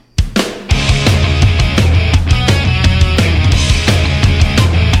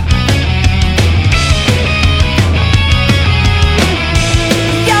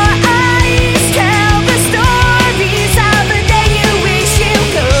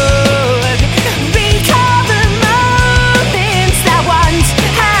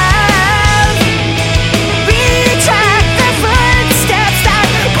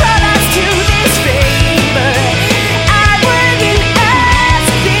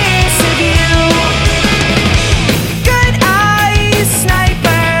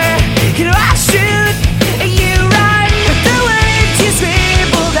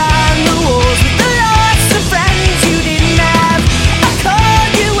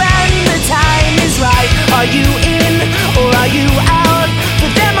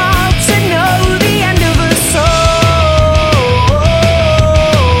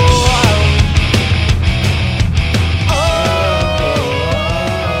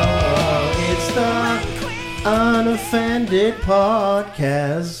Unoffended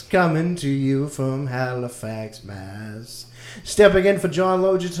podcast coming to you from Halifax, Mass. Stepping in for John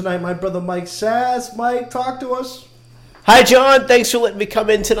Logia tonight, my brother Mike Sass. Mike, talk to us. Hi, John. Thanks for letting me come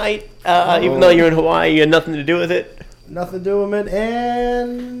in tonight. Even though you're in Hawaii, you had nothing to do with it. Nothing to do with it,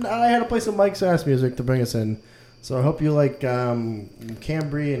 and I had to play some Mike Sass music to bring us in. So I hope you like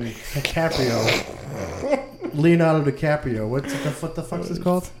Cambry and DiCaprio. Leonardo DiCaprio. What the fuck's this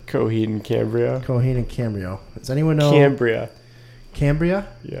called? Coheed and Cambria. Coheed and Cambria. Does anyone know? Cambria. Cambria?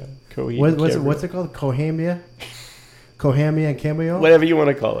 Yeah. Coheed and Cambria. What's it called? Cohamia? Cohamia and Cambria? Whatever you want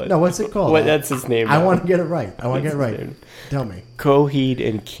to call it. No, what's it called? That's his name. I want to get it right. Tell me. Coheed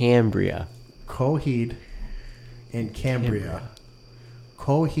and Cambria. Coheed and Cambria.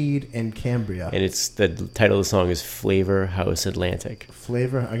 Coheed and Cambria. And it's the title of the song is Flavor House Atlantic.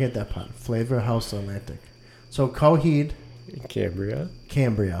 I get that part. Flavor House Atlantic. So Coheed. Cambria.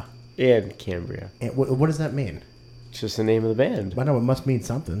 Cambria. And Cambria. And what does that mean? It's just the name of the band. I know it must mean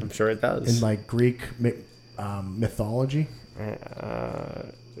something. I'm sure it does. In like Greek mythology.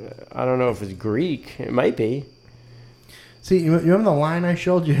 I don't know if it's Greek. It might be. See, you remember the line I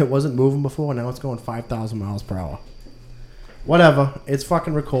showed you? It wasn't moving before. Now it's going 5,000 miles per hour. Whatever. It's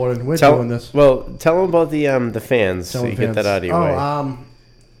fucking recorded. We're doing this. Well, tell them about the fans so you get that out of your way.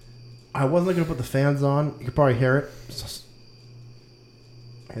 I wasn't looking to put the fans on. You could probably hear it.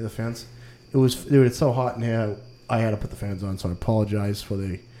 Hear the fans? It's so hot in here. I had to put the fans on, so I apologize for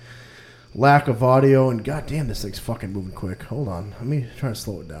the lack of audio. And goddamn, this thing's fucking moving quick. Hold on. Let me try to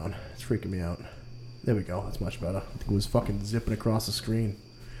slow it down. It's freaking me out. There we go. That's much better. I think it was fucking zipping across the screen.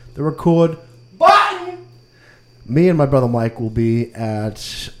 The record button! Me and my brother Mike will be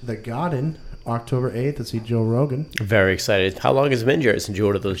at the Garden October 8th to see Joe Rogan. Very excited. How long has it been, Jared, since you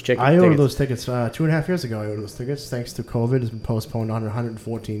ordered those tickets? I ordered those tickets 2.5 years ago. I ordered those tickets. Thanks to COVID, it's been postponed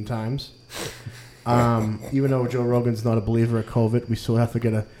 114 times. Even though Joe Rogan's not a believer of COVID, we still have to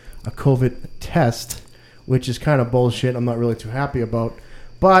get a COVID test, which is kind of bullshit. I'm not really too happy about.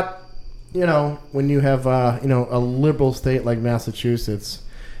 But, when you have, a liberal state like Massachusetts,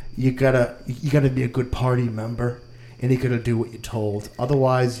 you gotta be a good party member. And you gotta do what you're told.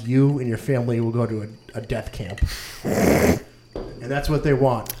 Otherwise, you and your family will go to a death camp. And that's what they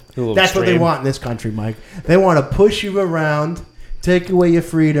want. That's what they want in this country, Mike. They want to push you around, take away your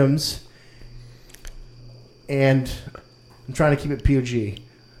freedoms, and I'm trying to keep it PG,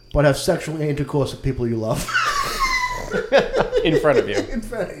 but have sexual intercourse with people you love. In front of you. In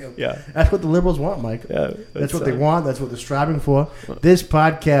front of you. Yeah. That's what the liberals want, Mike. Yeah, that's what they want. That's what they're striving for. This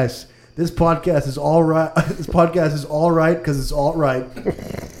podcast is all right. This podcast is all right because it's all right.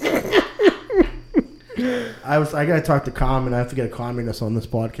 I gotta talk to Carmen. I have to get a communist on this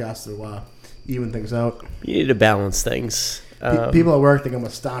podcast to even things out. You need to balance things. People at work think I'm a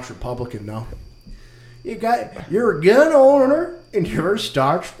staunch Republican. No, you're a gun owner and you're a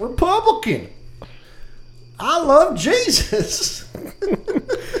staunch Republican. I love Jesus.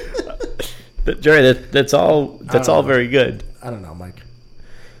 Jerry, that's all very good. I don't know, Mike.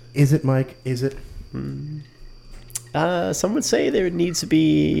 Is it, Mike? Is it? Some would say there needs to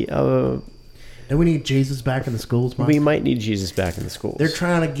be... Do we need Jesus back in the schools, Mike? We might need Jesus back in the schools. They're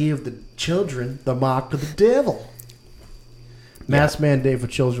trying to give the children the mark of the devil. Mask mandate for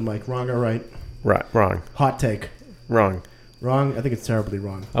children, Mike. Wrong or right? Right. Wrong. Hot take. Wrong. Wrong? I think it's terribly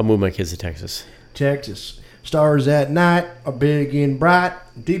wrong. I'll move my kids to Texas. Texas. Stars at night are big and bright,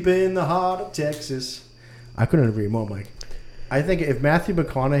 deep in the heart of Texas. I couldn't agree more, Mike. I think if Matthew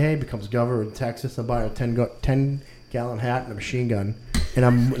McConaughey becomes governor in Texas, I'll buy a 10-gallon hat and a machine gun, and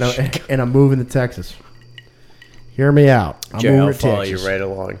I'm moving to Texas. Hear me out. I'm Jerry, moving I'll to follow Texas. you right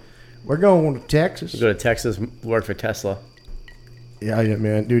along. We're going to Texas. You go to Texas, work for Tesla. Yeah,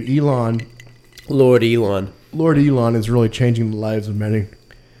 man. Dude, Lord Elon is really changing the lives of many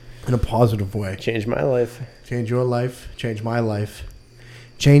in a positive way. Change my life. Change your life. Change my life.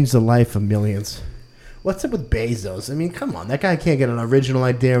 Change the life of millions. What's up with Bezos? I mean, come on. That guy can't get an original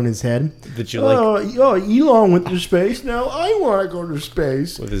idea in his head. Did you Elon went to space. Now I want to go to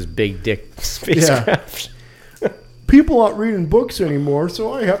space. With his big dick spacecraft. Yeah. People aren't reading books anymore,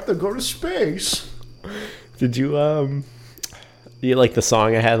 so I have to go to space. Did you, you like the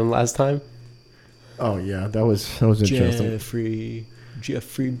song I had in last time? Oh, yeah. That was interesting.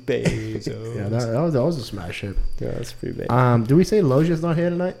 Jeffrey Bezos. Yeah, that was a smash hit. Yeah, that's pretty big. Do we say Loja's not here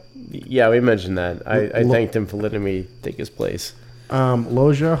tonight? Yeah, we mentioned that. I thanked him for letting me take his place.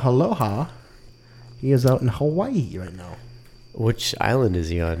 Loja, aloha. He is out in Hawaii right now. Which island is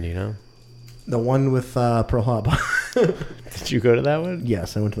he on, do you know? The one with Pearl Harbor. Did you go to that one?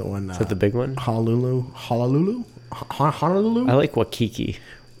 Yes, I went to the one. Is that the big one? Honolulu? I like Waikiki.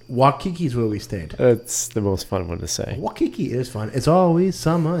 Waikiki's where we stayed. That's the most fun one to say. Waikiki is fun. It's always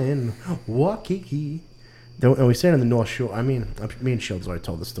summer in Waikiki. And we stayed on the North Shore. I mean, me and Shields already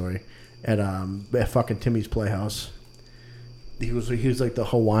told the story at fucking Timmy's Playhouse. He was like the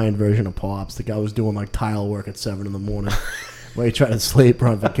Hawaiian version of Pops. The guy was doing like tile work at 7 in the morning while he tried to sleep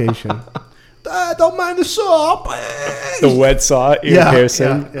on vacation. Don't mind the saw. The wet saw, ear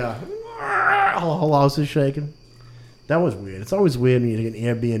piercing. Yeah. Whole house is shaking. That was weird. It's always weird when you get an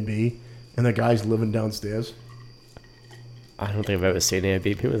Airbnb and the guy's living downstairs. I don't think I've ever seen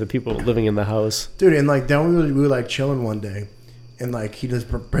Airbnb with the people living in the house. Dude, and like then we were like chilling one day, and like he just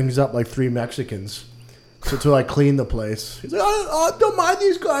brings up like 3 Mexicans to like clean the place. He's like, don't mind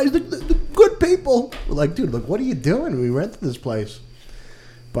these guys, the good people. We're like, dude, like what are you doing? We rented this place.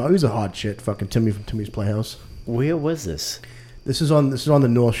 But he was a hot shit, fucking Timmy from Timmy's Playhouse. Where was this? This is on the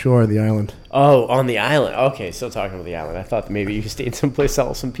North Shore of the island. Oh, on the island. Okay, still talking about the island. I thought maybe you stayed someplace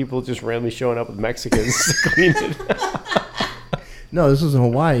else and people just randomly showing up with Mexicans to clean it. No, this is in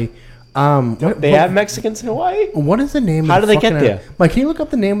Hawaii. They have Mexicans in Hawaii? What is the name? How do they get there? Mike, can you look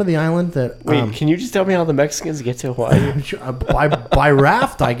up the name of the island that? Wait, can you just tell me how the Mexicans get to Hawaii? by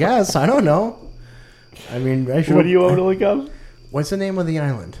raft, I guess. I don't know. I mean, I should. What do you want to look up? What's the name of the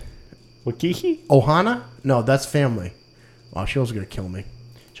island? Waikiki? Ohana? No, that's family. Oh, Shields are gonna kill me.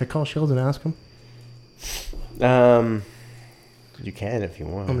 Should I call Shields and ask him? You can if you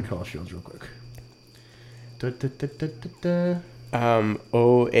want. Let me call Shields real quick.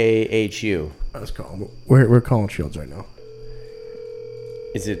 OAHU. Let's call him. We're calling Shields right now.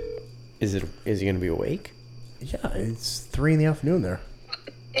 Is he gonna be awake? Yeah, it's 3 in the afternoon there.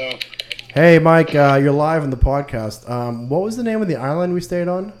 Hey, Mike, you're live on the podcast. What was the name of the island we stayed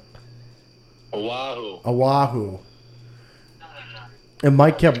on? Oahu. And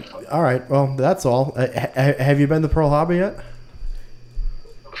Mike kept... All right, well, that's all. Have you been to Pearl Harbor yet?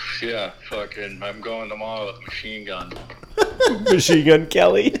 Yeah, fucking, I'm going tomorrow with Machine Gun. Machine Gun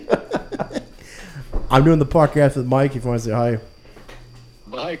Kelly. I'm doing the podcast with Mike if you want to say hi.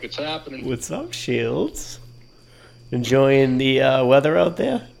 Mike, what's happening? What's up, Shields? Enjoying the weather out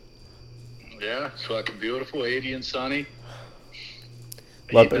there? Yeah, it's fucking beautiful, 80 and sunny.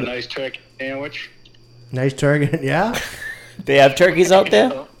 Love Eating it. a nice turkey sandwich. Nice turkey, yeah? They have turkeys out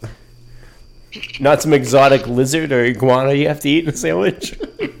there? Not some exotic lizard or iguana you have to eat in a sandwich?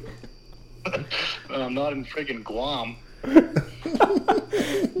 I'm not in freaking Guam.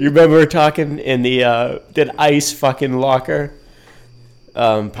 You remember talking in the that ice fucking locker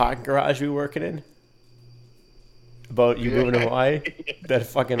parking garage we were working in? About you moving to Hawaii? That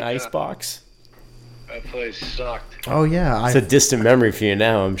fucking ice box? That place sucked. Oh, yeah. It's a distant memory for you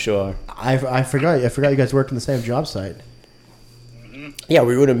now, I'm sure. I forgot. I forgot you guys worked in the same job site. Yeah,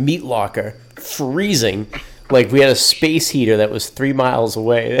 we were in a meat locker, freezing. Like, we had a space heater that was 3 miles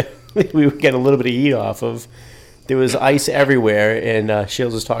away. We would get a little bit of heat off of. There was ice everywhere, and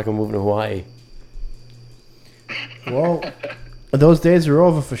Shields was talking moving to Hawaii. Well, those days are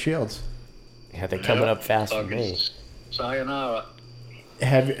over for Shields. Yeah, they're coming up fast for me. Sayonara.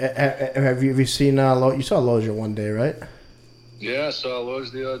 Have you seen you saw Loja one day, right? Yeah, I saw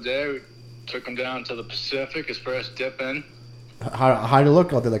Lowe's the other day. We took him down to the Pacific, his first dip in. How'd it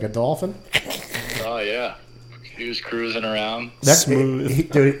look out there, like a dolphin? Oh, yeah. He was cruising around. That's Smooth. He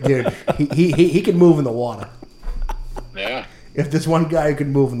can move in the water. Yeah. If there's one guy who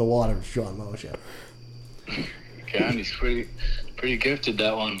can move in the water, it's John Loja. God, he's pretty gifted,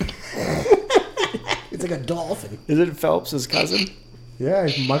 that one. It's like a dolphin. Is it Phelps' cousin? Yeah,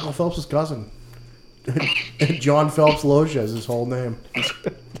 he's Michael Phelps' cousin. John Phelps Loja is his whole name.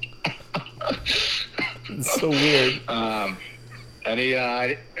 It's so weird.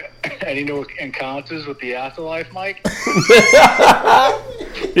 Any new encounters with the afterlife, Mike?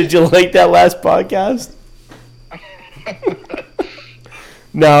 Did you like that last podcast?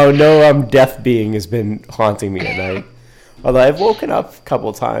 No, death being has been haunting me at night. Although I've woken up a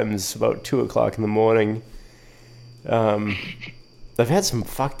couple times about 2 o'clock in the morning. I've had some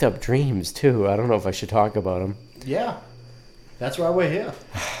fucked up dreams too. I don't know if I should talk about them. Yeah, that's why we're here.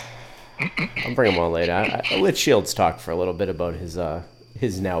 I'll bring them on later. I'll let Shields talk for a little bit about his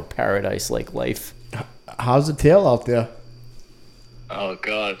now paradise-like life. How's the tail out there? Oh,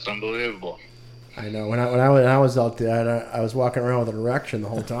 God, it's unbelievable. I know. When I was out there, I was walking around with an erection the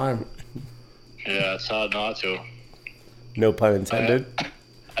whole time. Yeah, it's hard not to. No pun intended.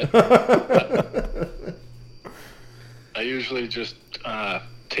 I usually just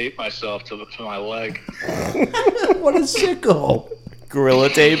tape myself to my leg. What a sicko! Gorilla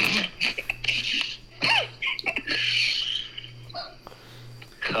tape.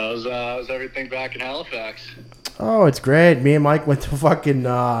 How's everything back in Halifax? Oh, it's great. Me and Mike went to fucking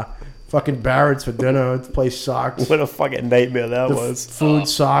Barrett's for dinner. The place sucked. What a fucking nightmare that The was. food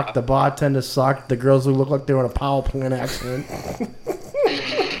sucked. The bartender sucked. The girls who looked like they were in a power plant accident.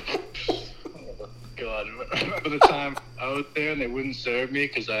 God, remember the time I was there and they wouldn't serve me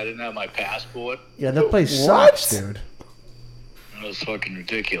because I didn't have my passport? Yeah, that place What? sucks, dude. It was fucking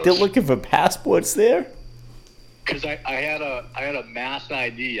ridiculous. They're looking for passports there? Because I had a mass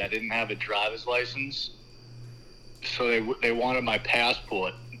ID. I didn't have a driver's license, so they wanted my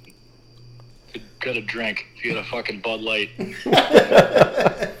passport to get a drink. To get a fucking Bud Light.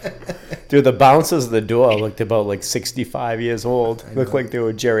 Dude, the bouncers at the door looked about like 65 years old. Looked like they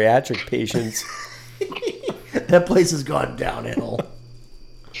were geriatric patients. That place has gone downhill.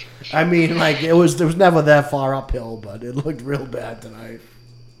 I mean, like it was never that far uphill, but it looked real bad tonight.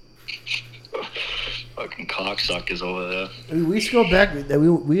 Fucking cocksuckers over there. We used to go back.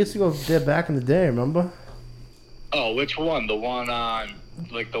 We used to go there back in the day. Remember? Oh, which one? The one on,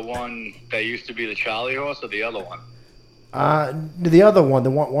 like the one that used to be the Charlie Horse, or the other one? The other one, the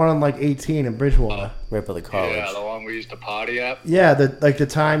one on like 18 in Bridgewater. Right by the college. Yeah, the one we used to party at. Yeah, the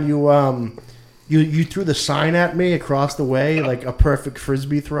time you threw the sign at me across the way like a perfect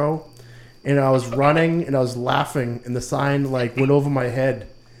frisbee throw, and I was running and I was laughing, and the sign like went over my head.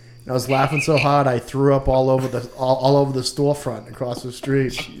 And I was laughing so hard I threw up all over the storefront across the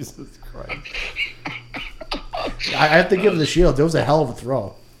street. Jesus Christ. I have to give him the shield. It was a hell of a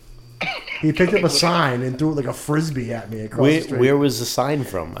throw. He picked up a sign and threw it like a frisbee at me across the street. Where was the sign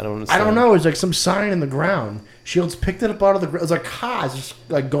from? I don't understand. I don't know. It was like some sign in the ground. Shields picked it up out of the ground. It was like cars just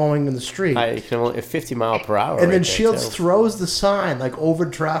like going in the street. At 50 mile per hour. And then right Shields there, too. throws the sign like over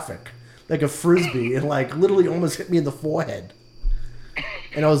traffic, like a frisbee, and like literally almost hit me in the forehead.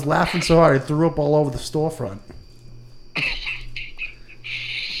 And I was laughing so hard I threw up all over the storefront.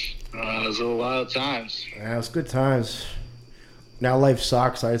 Those were wild times. Yeah, it was good times. Now life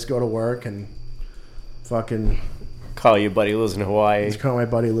sucks. I just go to work and fucking Call your buddy who lives in Hawaii. just call my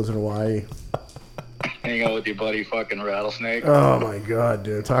buddy who lives in Hawaii. Hang out with your buddy fucking Rattlesnake. Oh my god,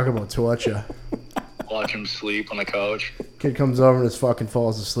 dude. Talk about torture. Watch him sleep on the couch. Kid comes over and just fucking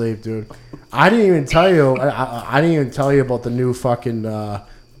falls asleep, dude. I didn't even tell you. I didn't even tell you about the new fucking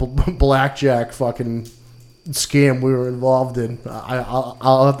blackjack fucking scam we were involved in.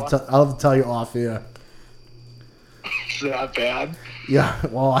 I'll have to tell you off here. Is that bad? Yeah.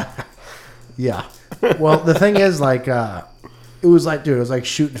 Well, yeah. Well, the thing is, like, it was like, dude, it was like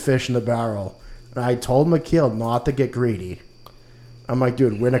shooting fish in the barrel. And I told McKeel not to get greedy. I'm like,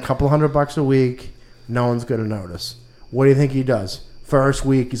 dude, win a couple $100 a week. No one's gonna notice. What do you think he does? First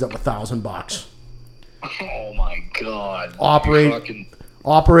week, he's up $1,000. Oh my god.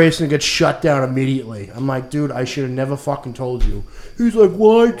 Operation gets shut down immediately. I'm like, dude, I should have never fucking told you. He's like,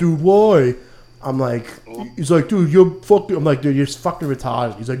 why, dude? Why? I'm like, he's like, dude, you're fucking. I'm like, dude, you're fucking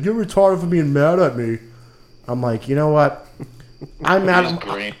retarded. He's like, you're retarded for being mad at me. I'm like, you know what? I'm mad.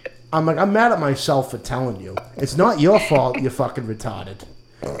 I'm mad at myself for telling you. It's not your fault. You're fucking retarded.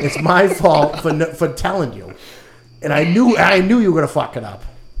 It's my fault for telling you. And I knew you were gonna fuck it up.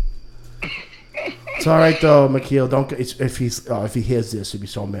 It's all right though, McKeel. Don't if he hears this, he'll be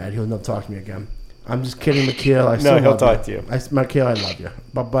so mad. He'll never talk to me again. I'm just kidding, McKeel. No, he'll talk to you. McKeel, I love you,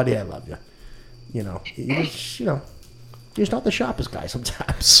 but buddy, I love you. You know, you're just not the sharpest guy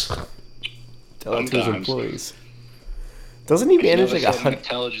sometimes. Tell that to his employees. Doesn't he manage like an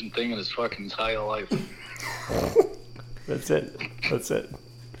intelligent thing in his fucking entire life? That's it.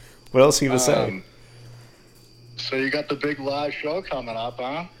 What else are you gonna say? So you got the big live show coming up,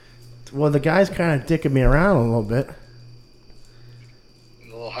 huh? Well, the guy's kind of dicking me around a little bit. A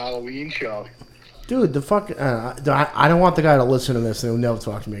little Halloween show. Dude, the fuck... I don't want the guy to listen to this and he'll never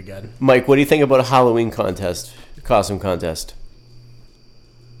talk to me again. Mike, what do you think about a Halloween costume contest?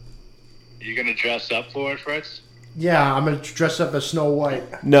 You gonna dress up for it, Fritz? Yeah, I'm going to dress up as Snow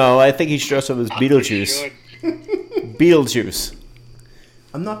White. No, I think he should dress up as Beetlejuice. Beetlejuice.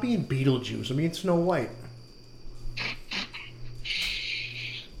 I'm not being Beetlejuice. I'm being Snow White.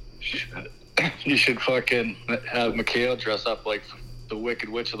 You should fucking have McHale dress up like the Wicked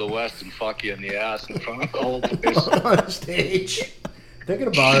Witch of the West and fuck you in the ass in front of the whole place. On stage. Thinking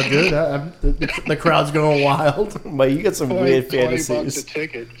about it, dude. The crowd's going wild. But you got some weird $20 fantasies. a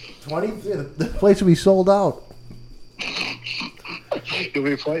ticket. 20? The place will be sold out.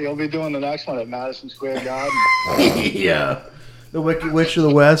 You'll be doing the next one at Madison Square Garden. Yeah. The Wicked Witch of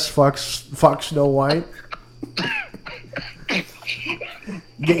the West fucks Snow White.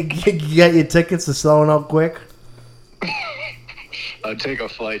 Get your tickets to selling out quick. I'd take a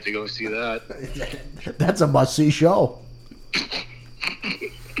flight to go see that. That's a must-see show.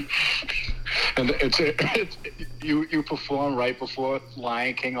 And you perform right before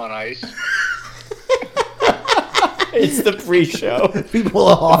Lion King on Ice. It's the pre-show. People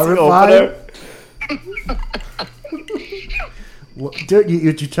are horrified. Well, dude,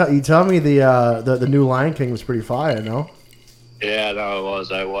 you tell me the new Lion King was pretty fire, no? Yeah, no, it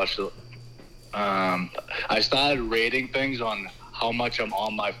was. I watched it. I started rating things on how much I'm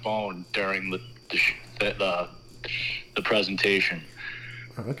on my phone during the presentation.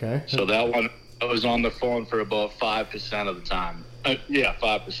 Okay. So that one, I was on the phone for about 5% of the time.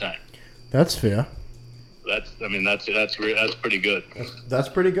 5%. That's fair. That's pretty good. That's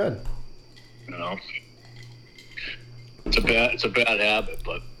pretty good. You know, it's a bad habit,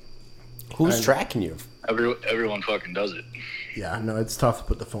 but Who's tracking you? everyone fucking does it. Yeah, no, it's tough to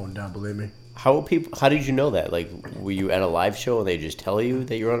put the phone down. Believe me. How did you know that? Like, were you at a live show and they just tell you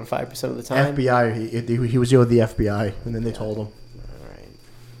that you're on 5% of the time? FBI. He was here with the FBI, and then they told him.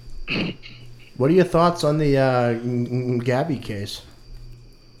 All right. What are your thoughts on the Gabby case?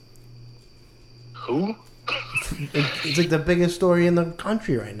 Who? It's like the biggest story in the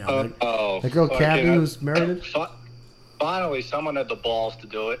country right now. The girl Gabby who's married. Finally, someone had the balls to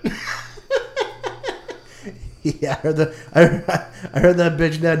do it. Yeah, I heard that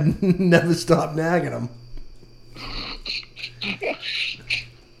bitch never stopped nagging him.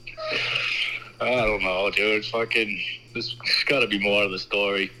 I don't know, dude. There's got to be more to the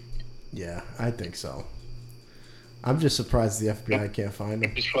story. Yeah, I think so. I'm just surprised the FBI can't find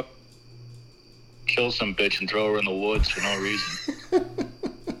him. Just kill some bitch and throw her in the woods for no reason.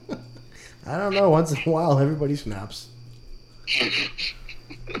 I don't know. Once in a while, everybody snaps.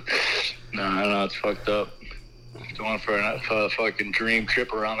 No, I know, it's fucked up. Going for a fucking dream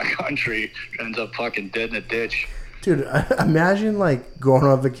trip around the country, ends up fucking dead in a ditch. Dude, imagine like going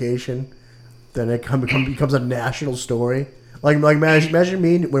on vacation, then it becomes a national story. Like imagine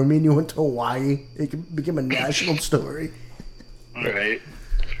when me and you went to Hawaii, it became a national story. Right,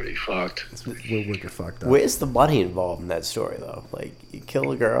 it's pretty fucked. We're wicked fucked up. Where's the money involved in that story, though? Like, you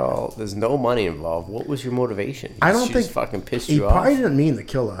kill a girl, there's no money involved. What was your motivation? I don't think just fucking pissed he you off. probably didn't mean to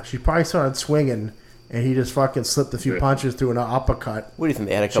kill her. She probably started swinging, and he just fucking slipped a few punches through an uppercut. What do you think?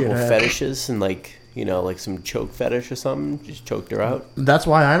 They had a couple fetishes and like some choke fetish or something? Just choked her out? That's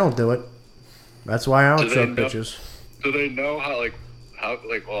why I don't do it. That's why I don't choke bitches. Do they know how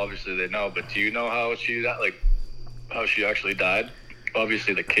well, obviously they know, but do you know how she actually died?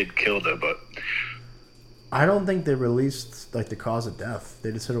 Obviously the kid killed her, but I don't think they released like the cause of death.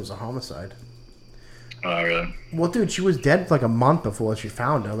 They just said it was a homicide. Oh, really? Well, dude, she was dead for like a month before she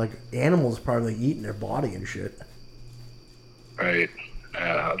found her. Like, animals probably eating her body and shit. Right.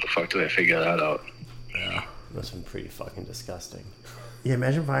 How the fuck do they figure that out? Yeah. Must have been pretty fucking disgusting. Yeah,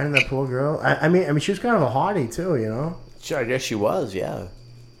 imagine finding that poor girl. I mean, she was kind of a hottie, too, you know? Sure, I guess she was, yeah.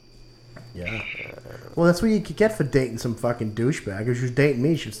 Yeah. Well, that's what you could get for dating some fucking douchebag. If she was dating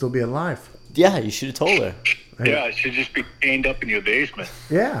me, she'd still be alive. Yeah, you should have told her. Yeah, it should just be chained up in your basement.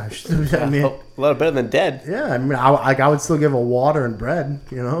 Yeah. I mean, a lot better than dead. Yeah, I mean, I would still give her water and bread,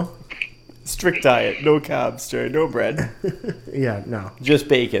 you know? Strict diet, no carbs, sir, no bread. Yeah, no. Just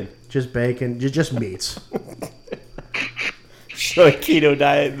bacon. Just bacon, just meats. So a keto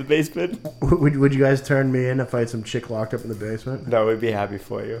diet in the basement? Would you guys turn me in if I had some chick locked up in the basement? No, we'd be happy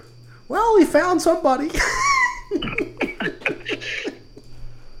for you. Well, we found somebody.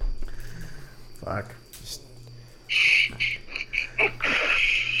 Fuck.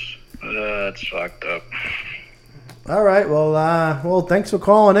 That's fucked up. All right. Well, thanks for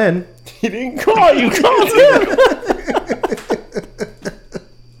calling in. He didn't call. You called him.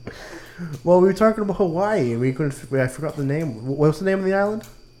 Well, we were talking about Hawaii, and I forgot the name. What's the name of the island?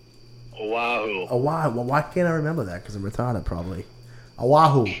 Oahu. Oahu. Well, why can't I remember that? Because I'm retarded, probably.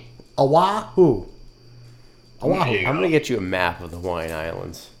 Oahu. Oahu. Oahu. I'm going to get you a map of the Hawaiian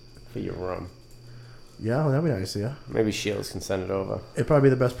Islands for your room. Yeah, well, that'd be nice, yeah. Maybe Sheila's can send it over. It'd probably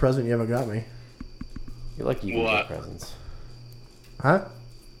be the best present you ever got me. You're lucky you can get presents. Huh?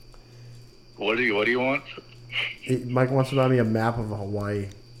 What do you want? Mike wants to buy me a map of Hawaii.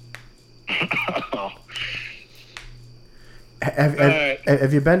 Oh.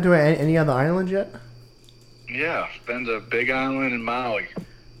 Have you been to any other island yet? Yeah, been to Big Island and Maui.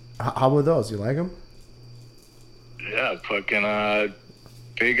 How were those? You like them? Yeah, fucking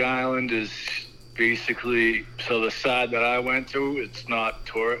Big Island is basically, so the side that I went to, it's not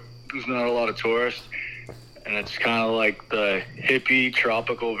there's not a lot of tourists, and it's kind of like the hippie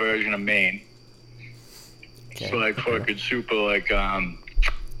tropical version of Maine. Okay. So like fucking super like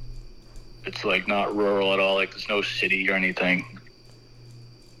it's like not rural at all, like there's no city or anything.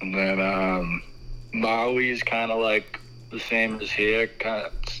 And then Maui is kind of like the same as here, kind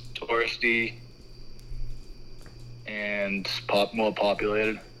of touristy. and more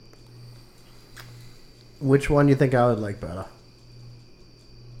populated. Which one do you think I would like better?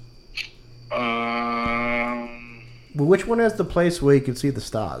 Well, which one has the place where you can see the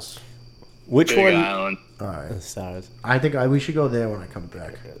stars? Which Big one? Island. All right. The stars. I think we should go there when I come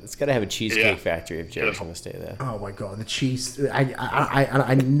back. It's got to have a cheesecake Yeah. factory if Jerry's going to stay there. Oh my god, the cheese!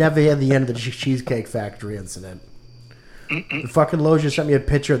 I never had the end of the Cheesecake Factory incident. The fucking Loja sent me a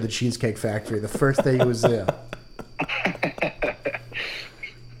picture of the Cheesecake Factory the first day he was there.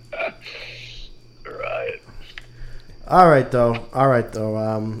 Right. All right, though.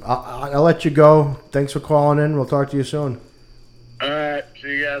 I'll let you go. Thanks for calling in. We'll talk to you soon. All right.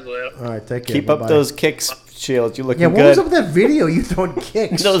 See you guys later. All right, take care. Keep up Bye-bye. those kicks, Shield. You're looking Yeah, what good. was up with that video you throwing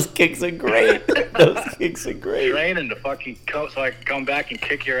kicks? Those kicks are great. Those kicks are great. Training to fucking come so I can come back and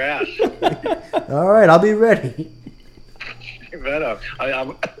kick your ass. All right, I'll be ready. You better.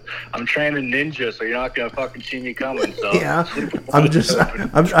 I'm training ninja, so you're not gonna fucking see me coming. So Yeah, I just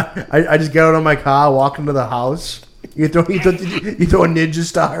get out of my car, walk into the house. You throw a ninja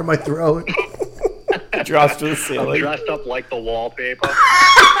star in my throat. Drops to the I'm ceiling. dressed up like the wallpaper.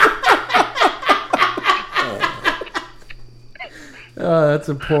 Oh, that's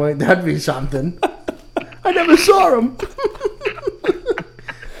a point. That'd be something. I never saw him.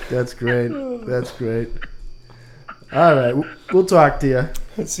 That's great. That's great. All right, we'll talk to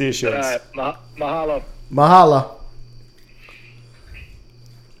you. See you, Shields. All right. Mahalo. Mahala.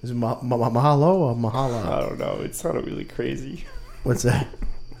 Is it mahalo or mahala? I don't know. It sounded really crazy. What's that?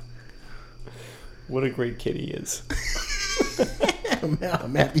 What a great kid he is. I'm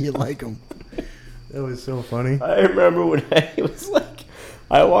happy you like him. That was so funny. I remember when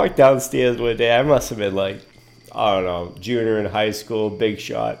I walked downstairs one day. I must have been like, I don't know, junior in high school, big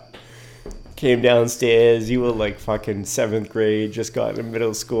shot. Came downstairs. You were like fucking 7th grade, just got into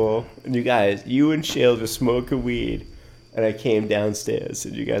middle school. And you and Shields were smoking weed. And I came downstairs,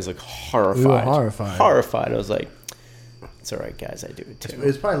 and you guys look horrified. We were horrified. Horrified. I was like, it's all right, guys. I do it too.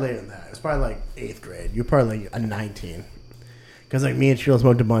 It's probably later than that. It's probably like 8th grade. You're probably like a 19. Because like me and Shield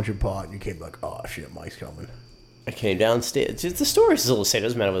smoked a bunch of pot, and you came like, oh shit, Mike's coming. I came downstairs. The story's still the same. It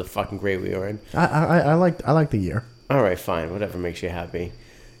doesn't matter what the fucking grade we were in. I like the year. All right, fine. Whatever makes you happy.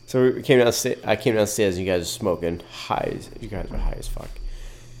 So we came downstairs. I came downstairs, and you guys were smoking high. You guys were high as fuck.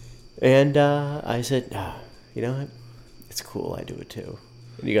 And I said, you know what? It's cool. I do it too.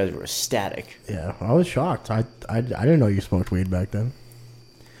 And you guys were ecstatic. Yeah, I was shocked. I didn't know you smoked weed back then.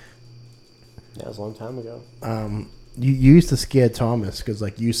 That was a long time ago. You used to scare Thomas because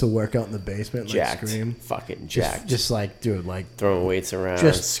like you used to work out in the basement, and, like Jacked. scream, Fucking jacked. just like dude, like throwing weights around,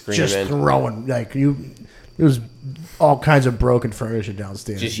 just screaming. throwing like you. There was all kinds of broken furniture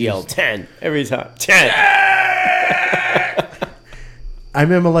downstairs. Just yell 10 every time. 10. I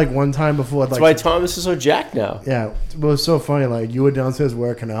remember like one time before. That's like, why Thomas is so jacked now. Yeah, it was so funny. Like you were downstairs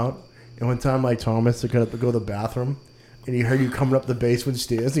working out, and one time like Thomas took up to go to the bathroom, and he heard you coming up the basement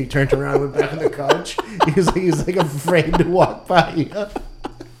stairs, and he turned around and went back on the couch. He was like afraid to walk by you.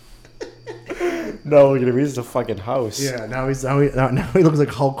 No, we're gonna reach the fucking house. Yeah, now he looks like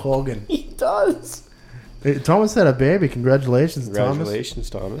Hulk Hogan. He does. Hey, Thomas had a baby. Congratulations, Congratulations,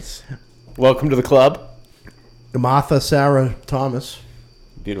 Thomas. Welcome to the club. Thomas. Martha Sarah Thomas.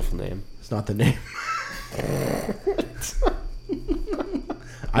 Beautiful name. It's not the name.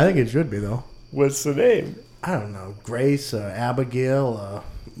 I think it should be though. What's the name? I don't know. Grace, Abigail,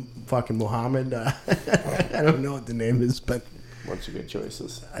 fucking Muhammad. I don't know what the name is, but Bunch of good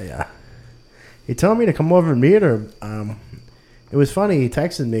choices. yeah. He told me to come over and meet her. It was funny. He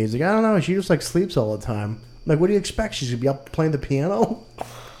texted me. He's like, I don't know. She just like sleeps all the time. I'm like, what do you expect? She's gonna be up playing the piano?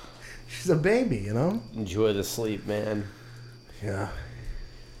 She's a baby, you know. Enjoy the sleep, man. Yeah.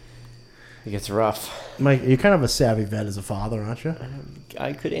 It gets rough. Mike, you're kind of a savvy vet as a father, aren't you?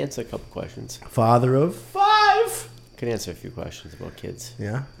 I could answer a couple questions. Father of 5. Could answer a few questions about kids.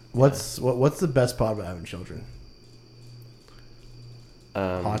 Yeah. What's the best part about having children?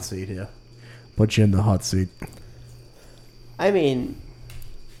 Hot seat here. Put you in the hot seat. I mean,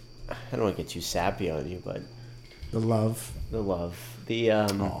 I don't want to get too sappy on you, but The love. the love, the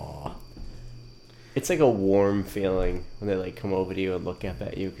Aw. it's like a warm feeling when they like come over to you and look up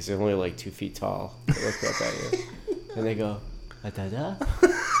at you because they're only like 2 feet tall. They look up at you and they go, "Da-da."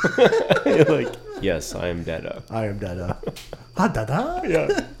 You're like, "Yes, I am Dada." I am Dada. Ah, Dada?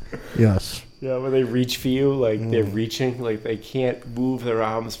 Yeah. Yes. Yeah, when they reach for you, like they're reaching, like they can't move their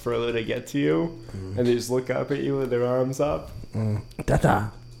arms further to get to you, and they just look up at you with their arms up.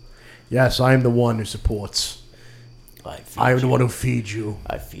 Dada. Yes, I am the one who supports. I am the one who feeds you.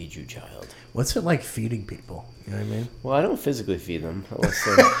 I feed you, child. What's it like feeding people? You know what I mean? Well, I don't physically feed them unless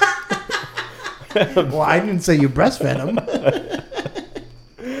they're Well, I didn't say you breastfed him.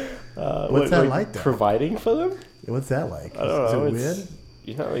 What's that like, though? Providing for them? What's that like? I don't know. Is it weird?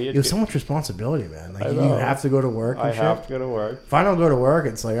 You know, You have so much responsibility, man. Like, I you know. have to go to work and I shit. have to go to work. If I don't go to work,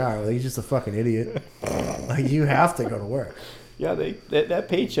 it's like, all right, well, he's just a fucking idiot. Like, you have to go to work. Yeah, that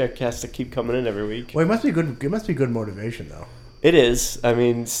paycheck has to keep coming in every week. Well, it must be good. It must be good motivation, though. It is. I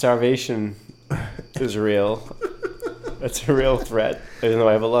mean, starvation is real. It's a real threat. Even though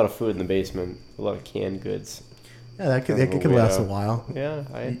I have a lot of food in the basement, a lot of canned goods. Yeah, that could last a while. Yeah,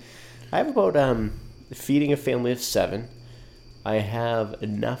 I have about feeding a family of 7. I have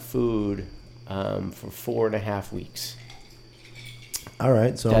enough food for 4.5 weeks. All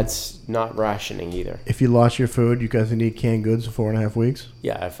right, so That's not rationing either. if you lost your food, you guys need canned goods for 4.5 weeks.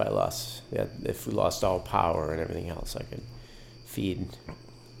 Yeah, if we lost all power and everything else, I could feed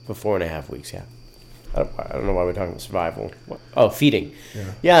for 4.5 weeks. Yeah, I don't know why we're talking about survival. Oh, feeding.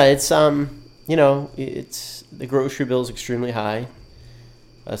 Yeah, it's it's the grocery bill is extremely high.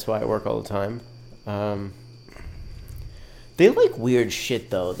 That's why I work all the time. They like weird shit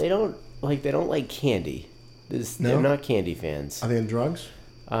though. They don't like candy. They're not candy fans. Are they in drugs?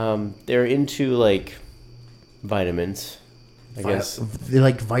 They're into like vitamins. I guess They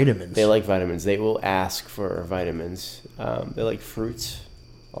like vitamins. they like vitamins. They will ask for vitamins. They like fruits,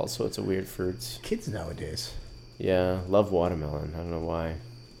 all sorts of weird fruits. Kids nowadays. Yeah, love watermelon. I don't know why.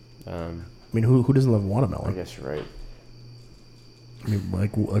 I mean, who doesn't love I watermelon? guess you're right. I mean,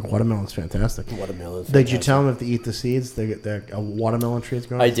 like watermelon's fantastic. Watermelon. Did you tell them if they eat the seeds, they get a watermelon tree is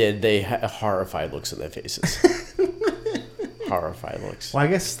growing? I did. They had horrified looks on their faces. Horrified looks. Well, I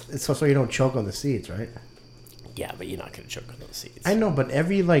guess it's so you don't choke on the seeds, right? Yeah, but you're not gonna choke on those seeds. I know, but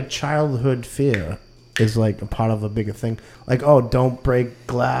every like childhood fear is like a part of a bigger thing. Like, oh, don't break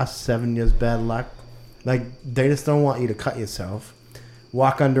glass. 7 years bad luck. Like, they just don't want you to cut yourself.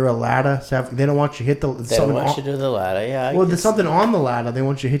 Walk under a ladder. They don't want you to hit the. They don't want you to do the ladder. Yeah. Well, there's something on the ladder. They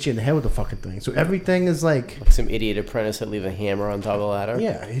want you to hit you in the head with the fucking thing. So everything is like some idiot apprentice that leave a hammer on top of the ladder.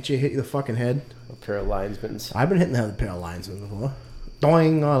 yeah, hit you the fucking head. A pair of linesmen's. I've been hitting the head with a pair of linesmen before.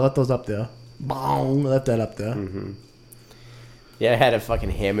 Doing, I left those up there. Bong, left that up there. Mm-hmm. Yeah, I had a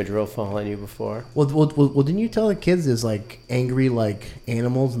fucking hammer drill fall on you before. Well, didn't you tell the kids there's like angry like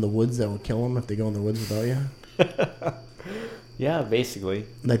animals in the woods that will kill them if they go in the woods without you? Yeah, basically.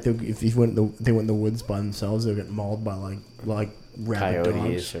 Like if they went in the woods by themselves, they'll get mauled by like rabid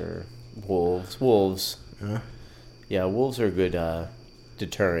Coyotes dogs. or wolves. Wolves. Yeah. Yeah, wolves are a good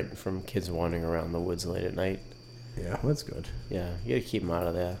deterrent from kids wandering around the woods late at night. Yeah, that's good. Yeah, you gotta keep them out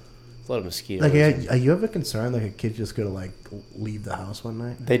of there. There's a lot of mosquitoes. Like, are you ever concerned like a kid just gonna like leave the house one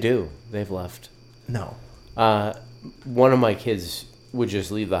night? They do. They've left. No. One of my kids would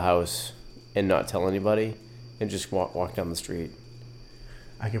just leave the house and not tell anybody and just walk down the street.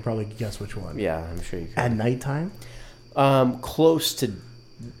 I can probably guess which one. Yeah, I'm sure you can. At nighttime? Close to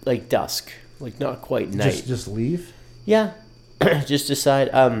like dusk, like not quite night. Just leave? Yeah, just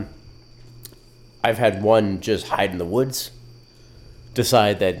decide. I've had one just hide in the woods.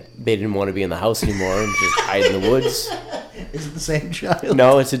 Decide that they didn't want to be in the house anymore and just hide in the woods. Is it the same child?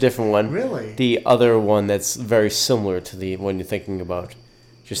 No, it's a different one. Really? The other one that's very similar to the one you're thinking about,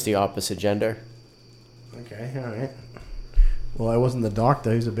 just the opposite gender. Okay, all right. Well, I wasn't the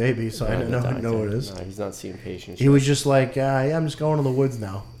doctor. He's a baby, so I don't know what it is. No, he's not seeing patients. He was just like, yeah, I'm just going to the woods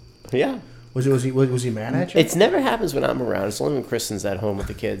now. Yeah. Was he mad at you? It's never happens when I'm around. It's only when Kristen's at home with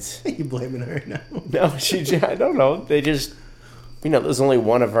the kids. You blaming her now? No, I don't know. They just, there's only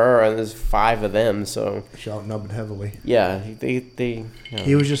one of her and there's 5 of them, so. She outnumbered heavily. Yeah, they.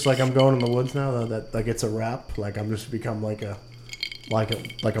 He was just like, I'm going in the woods now. That like it's a wrap. Like I'm just become like a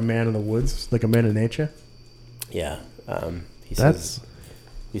man in the woods, like a man of nature. Yeah. He says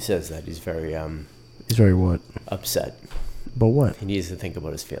that he's very He's very what? upset. But what? He needs to think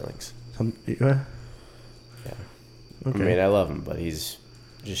about his feelings. Yeah. Okay. I mean, I love him, but he's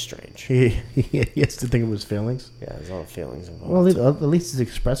just strange. He has to think of his feelings. Yeah, there's a lot of feelings involved. Well, at least he's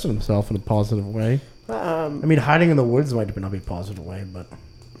expressing himself in a positive way. I mean, hiding in the woods might not be a positive way, but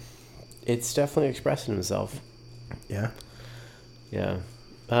it's definitely expressing himself. Yeah. Yeah.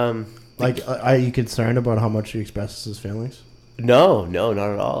 Are you concerned about how much he expresses his feelings? No, not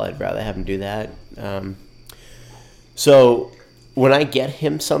at all. I'd rather have him do that. So when I get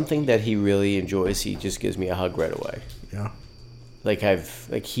him something that he really enjoys, he just gives me a hug right away. Yeah.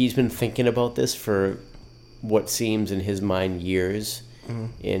 He's been thinking about this for what seems in his mind years.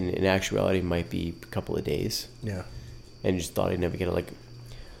 Mm-hmm. In actuality might be a couple of days. Yeah. And just thought he'd never get it.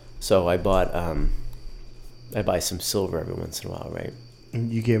 So I buy some silver every once in a while, right?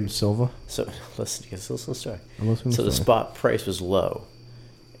 You gave him silver? So listen to the story. I'm listening So to the spot price was low,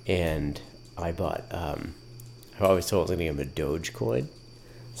 and I bought. I always told I was gonna give him a Dogecoin,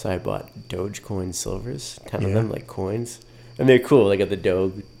 so I bought Dogecoin silvers, 10 of them, like coins, and they're cool. They got the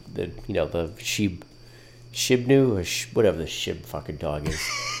Doge, the Shibnu or whatever the Shib fucking dog is.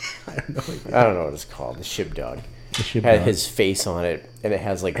 I don't know what it's called. The Shib dog. The Shib had dog. his face on it, and it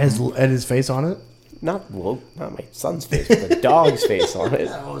has like and his face on it. Not my son's face, but the dog's face on it.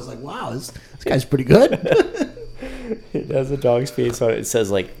 I was like, wow, this guy's pretty good. It has a dog's face on it. It says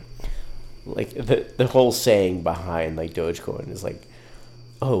like the whole saying behind like Dogecoin is like,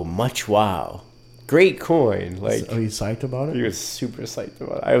 oh, much wow, great coin. Like, are you psyched about it? He was super psyched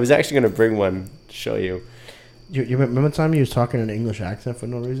about it. I was actually gonna bring one to show you. You remember the time he was talking in an English accent for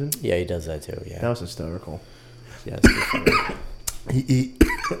no reason? Yeah, he does that too. Yeah, that was hysterical. Yeah, it's pretty funny. he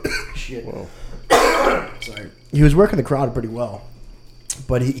shit. Whoa. Sorry. He was working the crowd pretty well,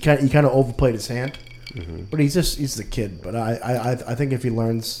 but he kind of overplayed his hand. Mm-hmm. But he's a kid. But I think if he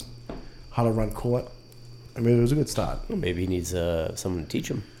learns how to run court, I mean, it was a good start. Well, maybe he needs someone to teach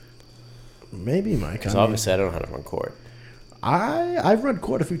him. Maybe, Mike. Because obviously I don't know how to run court. I've run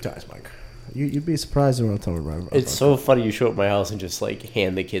court a few times, Mike. You'd be surprised when I tell you. It's so funny you show up at my house and just like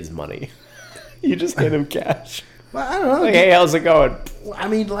hand the kids money. You just hand them cash. Well, I don't know. Like, hey, how's it going? I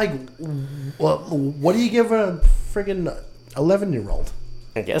mean, like, what do you give a friggin' 11-year-old?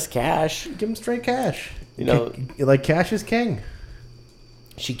 I guess cash. Give him straight cash. You know, like cash is king.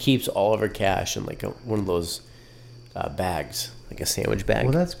 She keeps all of her cash in like one of those bags, like a sandwich bag.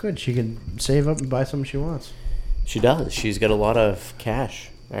 Well, that's good. She can save up and buy something she wants. She does. She's got a lot of cash,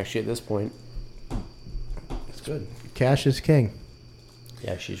 actually, at this point. That's good. Cash is king.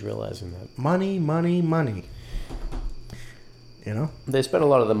 Yeah, she's realizing that. Money, money, money. You know? They spent a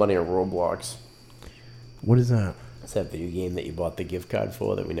lot of the money on Roblox. What is that? It's that video game that you bought the gift card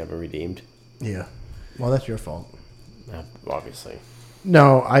for that we never redeemed. Yeah. Well, that's your fault. Obviously.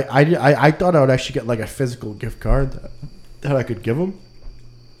 No, I thought I would actually get like a physical gift card that I could give them.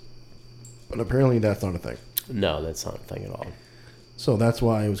 But apparently that's not a thing. No, that's not a thing at all. So that's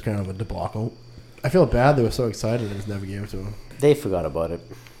why it was kind of a debacle. I feel bad they were so excited I just never gave it to them. They forgot about it.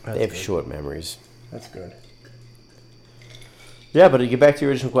 That's they have good. short memories. That's good. Yeah, but to get back to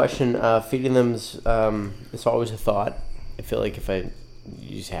your original question, feeding them's it's always a thought. I feel like you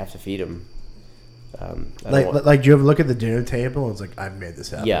just have to feed them. Like, do you ever look at the dinner table and it's like, I've made this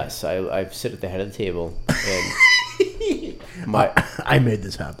happen? Yes, I sit at the head of the table and I made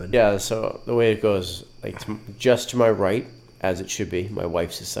this happen. Yeah, so the way it goes, like just to my right, as it should be, my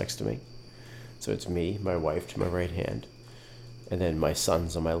wife sits next to me. So it's me, my wife to my right hand, and then my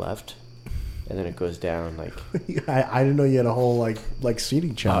son's on my left. And then it goes down like... I didn't know you had a whole like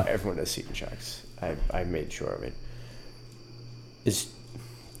seating chart. Everyone has seating charts. I made sure of it. It's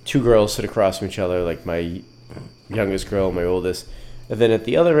two girls sit across from each other, like my youngest girl and my oldest. And then at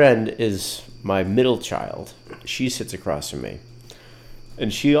the other end is my middle child. She sits across from me.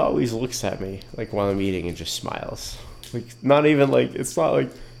 And she always looks at me like while I'm eating and just smiles. Like not even like... It's not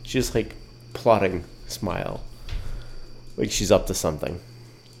like... She's just like plotting smile. Like she's up to something.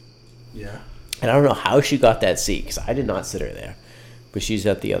 Yeah. And I don't know how she got that seat, because I did not sit her there. But she's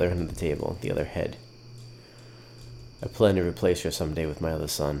at the other end of the table, the other head. I plan to replace her someday with my other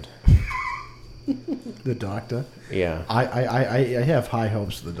son. The doctor? Yeah. I have high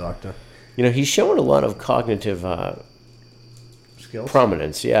hopes for the doctor. You know, he's showing a lot of cognitive skills,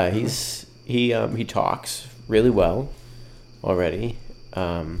 prominence. Yeah, he talks really well already.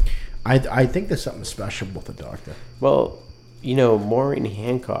 I think there's something special with the doctor. Well, you know, Maureen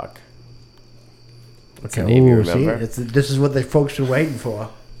Hancock. Okay, name you remember? See? This is what the folks are waiting for.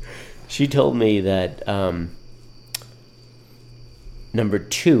 She told me that number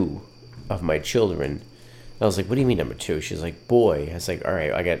 2 of my children. I was like, what do you mean number 2? She's like, boy. I was like, all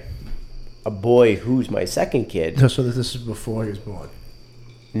right, I got a boy who's my second kid. So this is before he was born?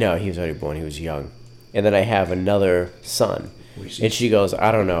 No, he was already born. He was young. And then I have another son. And she goes,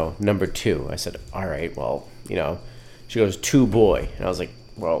 I don't know, number 2. I said, all right, well, you know. She goes, 2 boy. And I was like,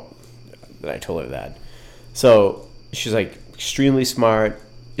 well, then I told her that. So she's like extremely smart,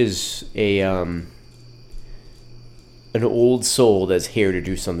 is an old soul that's here to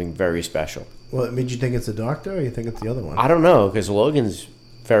do something very special. Well, it made you think it's the doctor, or you think it's the other one? I don't know, because Logan's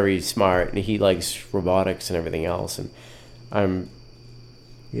very smart and he likes robotics and everything else, and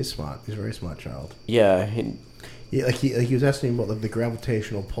He's smart. He's a very smart child. Yeah. And, he was asking about the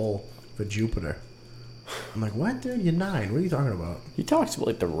gravitational pull for Jupiter. I'm like, what, dude? You're 9. What are you talking about? he talks about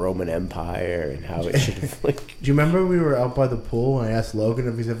like the Roman Empire and how it should have like. Do you remember we were out by the pool and I asked Logan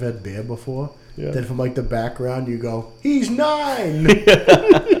if he's ever had beer before? Yeah. Then from like the background you go, he's 9. Yeah,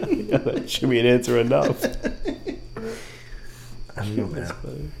 that should be an answer enough. I don't know,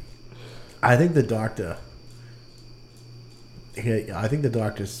 man. I think the doctor. Yeah, I think the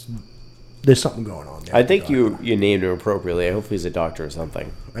doctor's. There's something going on there. I think you named him appropriately. I hope he's a doctor or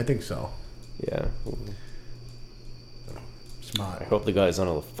something. I think so. Yeah. Smart. I hope the guy's not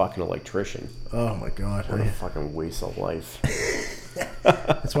a fucking electrician. Oh my god. What a fucking waste of life.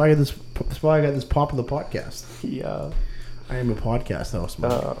 That's why I got this. That's why I got this popular podcast. Yeah. I am a podcast host,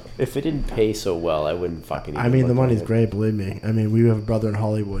 man. If it didn't pay so well, I wouldn't fucking. I mean, the money's great. Believe me. I mean, we have a brother in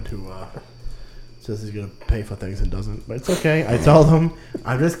Hollywood who says he's gonna pay for things and doesn't. But it's okay. I told him,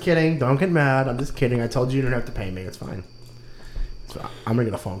 I'm just kidding. Don't get mad. I'm just kidding. I told you you don't have to pay me. It's fine. So I'm gonna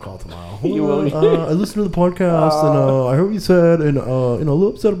get a phone call tomorrow. You will. I listened to the podcast and I heard what you said and a little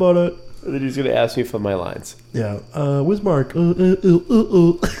upset about it. And then he's gonna ask me for my lines. Yeah. Where's Mark? I'm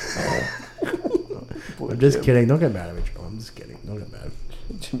just kidding. Don't get mad at me, Joe. I'm just kidding. Don't get mad.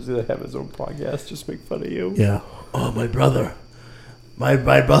 Jim's gonna have his own podcast. Just make fun of you. Yeah. Oh, my brother. My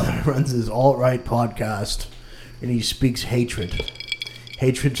brother runs his alt-right podcast, and he speaks hatred.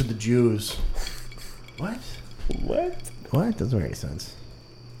 Hatred to the Jews. What? What? What? Doesn't make any sense.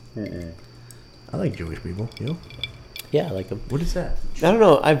 Mm-mm. I like Jewish people. You? Yeah, I like them. What is that? I don't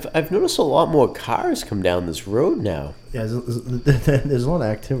know. I've noticed a lot more cars come down this road now. Yeah, there's a lot of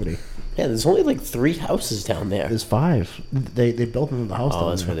activity. Yeah, there's only like 3 houses down there. There's 5. They built them in the house. Oh,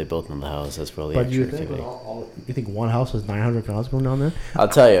 that's there. where they built them in the house. That's where the But extra you think activity. you think one house has 900 cars going down there? I'll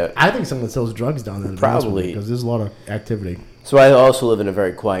tell you. I think someone sells drugs down there. Probably. Because there's a lot of activity. So I also live in a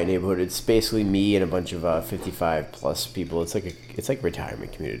very quiet neighborhood. It's basically me and a bunch of 55 plus people. It's like a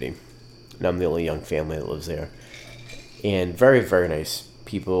retirement community, and I'm the only young family that lives there. And very, very nice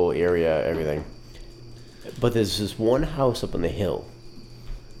people, area, everything. But there's this one house up on the hill,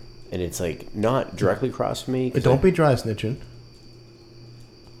 and it's like not directly across from me. But don't be dry snitching.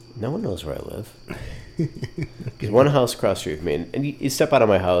 No one knows where I live. There's one house across the street from me, and you step out of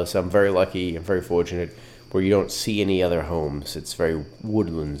my house. I'm very lucky. I'm very fortunate where you don't see any other homes. It's very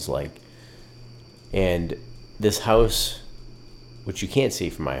woodlands-like. And this house, which you can't see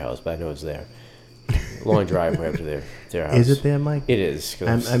from my house, but I know it's there. Long driveway up to their house. Is it there, Mike? It is.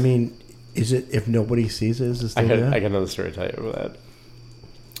 I mean, is it if nobody sees it? Is it still there? I got another story to tell you about that.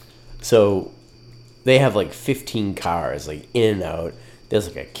 So they have like 15 cars, like in and out. There's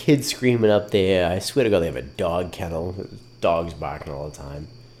like a kid screaming up there. I swear to God, they have a dog kennel. Dogs barking all the time.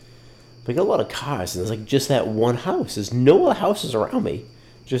 But got a lot of cars, and there's like just that one house. There's no other houses around me.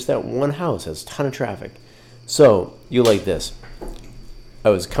 Just that one house has a ton of traffic. So you like this. I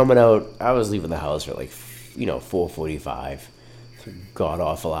was coming out. I was leaving the house for like, 4:45. It's a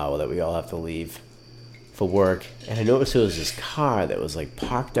god-awful hour that we all have to leave for work. And I noticed there was this car that was like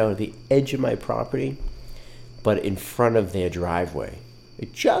parked out at the edge of my property, but in front of their driveway.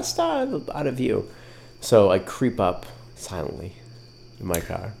 Like just out of view. So I creep up silently in my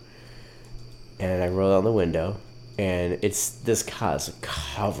car. And I roll down the window. And this car is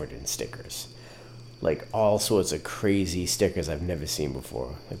covered in stickers. Like all sorts of crazy stickers I've never seen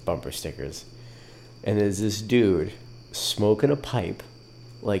before, like bumper stickers. And there's this dude smoking a pipe,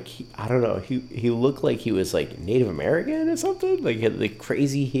 like I don't know, he looked like he was like Native American or something, like he had like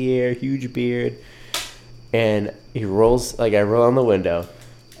crazy hair, huge beard, and he rolls like I roll on the window,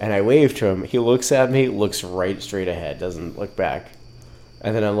 and I wave to him. He looks at me, looks right straight ahead, doesn't look back,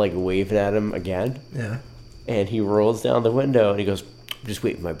 and then I'm like waving at him again. Yeah. And he rolls down the window and he goes, "I'm just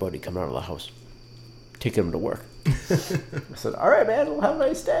waiting for my buddy coming out of the house." Taking him to work. I said, "All right, man, have a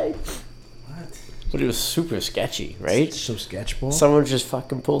nice day." What? But it was super sketchy, right? It's so sketchball. Someone just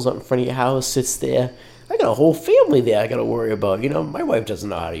fucking pulls up in front of your house, sits there. I got a whole family there I got to worry about. My wife doesn't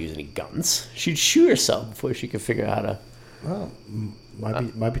know how to use any guns. She'd shoot herself before she could figure out how to. Well,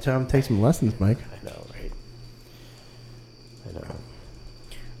 might be time to take some lessons, Mike. I know, right? I know.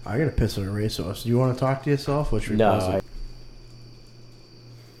 I got to piss on a racehorse. Do you want to talk to yourself? Or should we pause No. it?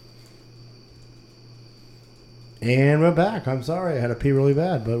 And we're back. I'm sorry, I had to pee really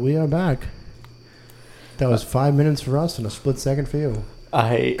bad, but we are back. That was 5 minutes for us and a split second for you.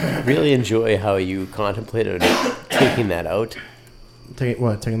 I really enjoy how you contemplated taking that out.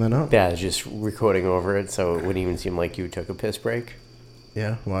 Taking that out? Yeah, just recording over it so it wouldn't even seem like you took a piss break.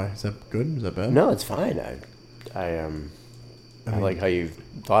 Yeah, why? Is that good? Is that bad? No, it's fine. I like how you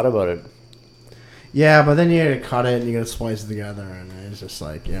thought about it. Yeah, but then you gotta cut it and you gotta splice it together, and it's just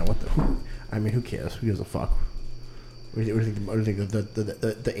like, what the... I mean, who cares? Who gives a fuck? What do you think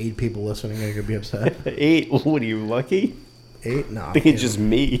the 8 people listening are gonna be upset? 8? What are you, lucky? 8? No. I think it's just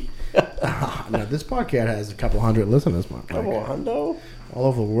me. No, this podcast has a couple hundred listeners, Mike. Couple hundo? All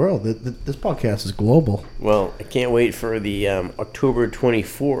over the world. This podcast is global. Well, I can't wait for the October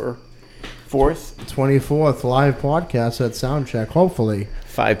 24 4th, 24th live podcast at Soundcheck. Hopefully,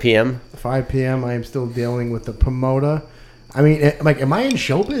 5 p.m. 5 p.m. I am still dealing with the promoter. I mean, am I in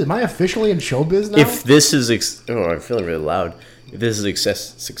showbiz? Am I officially in showbiz now? If this is, I'm feeling really loud. If this is a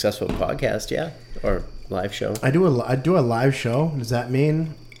successful podcast, yeah, or live show. I do a live show. Does that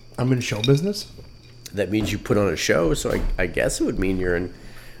mean I'm in show business? That means you put on a show, so I guess it would mean you're in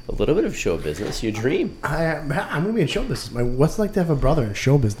a little bit of show business. Your dream. I'm going to be in show business. What's it like to have a brother in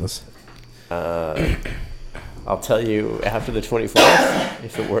show business? I'll tell you after the 24th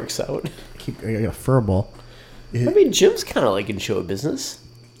if it works out. I got a furball. I mean, Jim's kind of like in show business.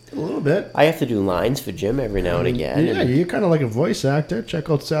 A little bit. I have to do lines for Jim every now and again. Yeah, you're kind of like a voice actor. Check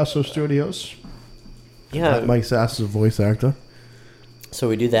out Sasso Studios. Yeah. Mike Sass is a voice actor. So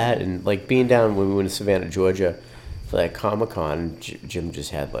we do that, and like being down when we went to Savannah, Georgia for that Comic-Con, Jim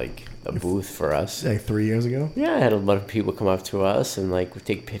just had like a booth for us. Like 3 years ago? Yeah, I had a lot of people come up to us and like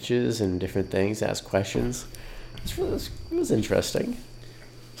take pictures and different things, ask questions. It was interesting.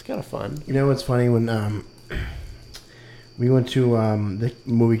 It's kind of fun. You know what's funny? When we went to the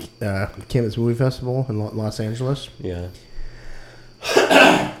movie Campus Movie Festival in Los Angeles. Yeah.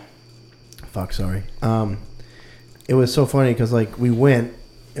 Fuck, sorry. It was so funny because like we went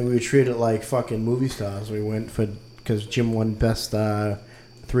and we were treated like fucking movie stars. We went because Jim won best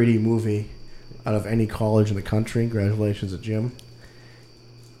 3D movie out of any college in the country. Congratulations to Jim.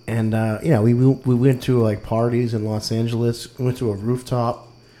 And we went to like parties in Los Angeles. We went to a rooftop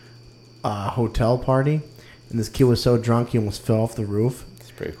hotel party, and this kid was so drunk he almost fell off the roof.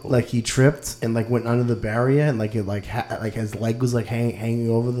 It's pretty cool. Like he tripped and like went under the barrier, and like it like his leg was like hanging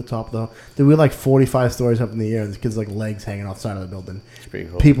over the top of the. We were like 45 stories up in the air, and this kid's like legs hanging outside of the building. It's pretty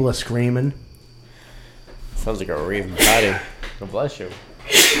cool. People are screaming. Sounds like a raving party. God bless you.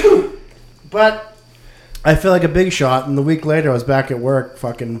 But I feel like a big shot, and the week later I was back at work,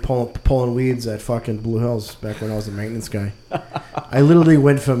 fucking pulling weeds at fucking Blue Hills. Back when I was a maintenance guy, I literally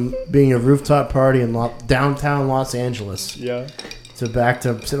went from being a rooftop party in downtown Los Angeles, to back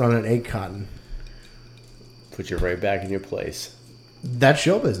to sitting on an egg cotton. Put you right back in your place. That's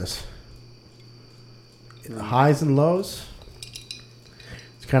show business. Highs and lows.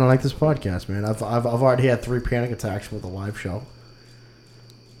 It's kind of like this podcast, man. I've already had 3 panic attacks with a live show.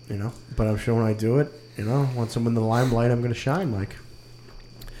 You know, but I'm sure when I do it, you know, once I'm in the limelight, I'm going to shine, Mike.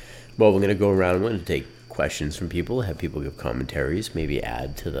 Well, we're going to go around. We're going to take questions from people, have people give commentaries, maybe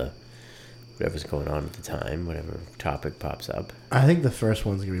add to the whatever's going on at the time, whatever topic pops up. I think the first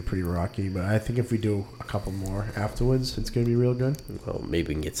one's going to be pretty rocky, but I think if we do a couple more afterwards, it's going to be real good. Well, maybe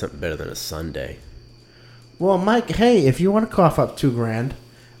we can get something better than a Sunday. Well, Mike, hey, if you want to cough up $2,000,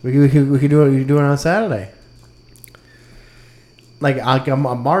 we could do it on Saturday. Like, I'm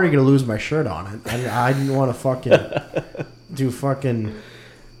already going to lose my shirt on it. I didn't want to fucking do fucking...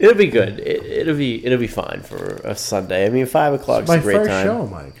 It'll be good. It'll be fine for a Sunday. I mean, 5 o'clock's a great time. My first show,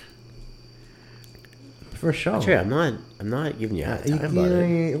 Mike. First show. Actually, I'm not giving you a hard time about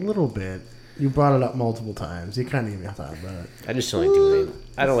it. A little bit. You brought it up multiple times. You kind of gave me a hard time about it. I just don't like doing anything.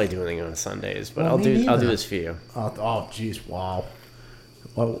 I don't like doing anything on Sundays, but I'll do this for you. Oh, jeez, wow.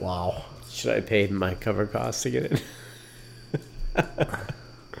 Oh, wow. Should I pay my cover costs to get it?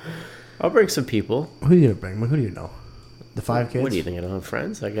 I'll bring some people. Who are you gonna bring? Who do you know? The 5 kids? What do you think? I don't have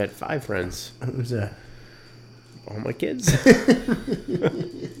friends. I got 5 friends. Who's that? All my kids. This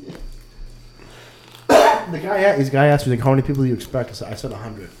guy asked me, like, how many people do you expect? I said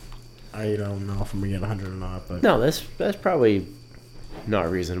 100. I don't know if I'm gonna get 100 or not, but no, that's probably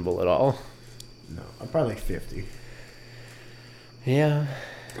not reasonable at all. No, I'm probably like 50. Yeah.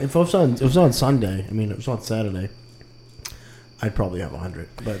 If it was on Sunday, I mean, it was on Saturday, I'd probably have 100.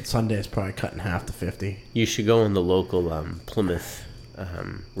 But Sunday is probably cut in half to 50. You should go on the local Plymouth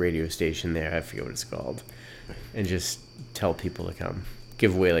radio station there. I forget what it's called, and just tell people to come.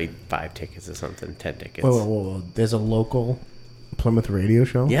 Give away like 5 tickets or something, 10 tickets. Whoa. There's a local Plymouth radio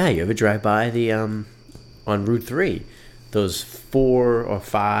show? Yeah, you ever drive by the on Route 3, those 4 or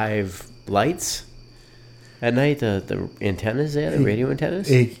 5 lights at night, the antennas there, the radio antennas?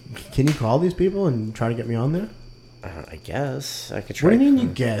 Hey, can you call these people and try to get me on there? I guess I could try. What do you mean you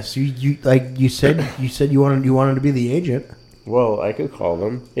guess? You said you wanted to be the agent. Well, I could call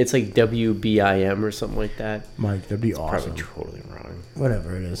them. It's like WBIM or something like that. Mike, that'd be awesome. Probably totally wrong.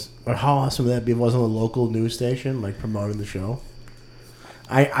 Whatever it is. But how awesome would that be if it wasn't a local news station, like, promoting the show?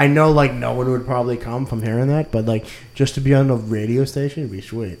 I know, like, no one would probably come from hearing that, but, like, just to be on a radio station would be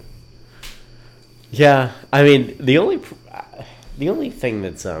sweet. Yeah, I mean, the only thing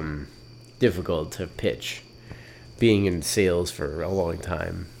that's difficult to pitch, being in sales for a long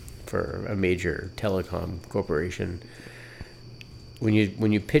time for a major telecom corporation,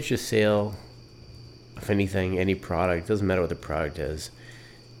 when you pitch a sale of anything, any product, doesn't matter what the product is.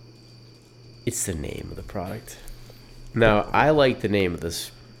 It's the name of the product. Now, I like the name of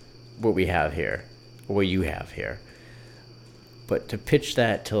this, what we have here, or what you have here. But to pitch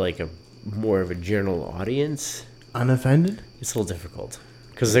that to like a more of a general audience, Unoffended? it's a little difficult.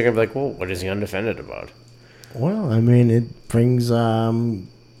 Because they're going to be like, well, what is he unoffended about? Well, I mean, it brings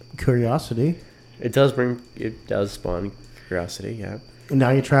curiosity. It does spawn curiosity, yeah.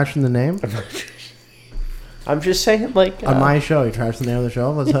 Now you're trashing the name? I'm just saying, like... on my show, you trash the name of the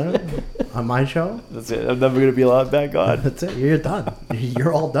show? What's that? On my show? That's it. I'm never going to be allowed back on. That's it. You're done.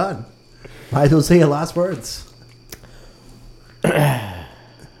 You're all done. Might as well say your last words.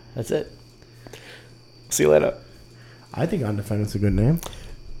 That's it. See you later. I think Undefended's a good name.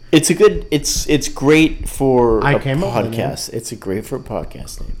 It's a good... It's great for a came up with a name. podcast. It's a great for a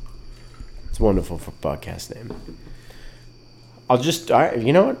podcast name. It's wonderful for a podcast name. I'll just...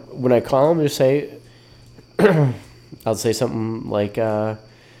 you know what? When I call him, just say... I'll say something like... I'm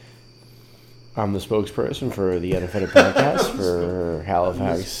the spokesperson for the Unoffended podcast for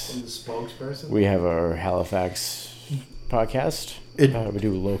Halifax. I'm the spokesperson? We have our Halifax podcast. We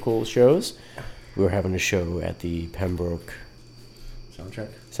do local shows. We're having a show at the Pembroke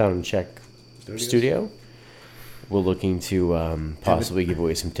Sound and Check Studio. We're looking to possibly give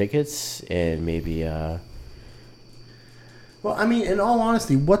away some tickets and maybe... Well, I mean, in all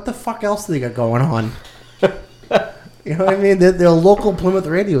honesty, what the fuck else do they got going on? You know what I mean? They're a local Plymouth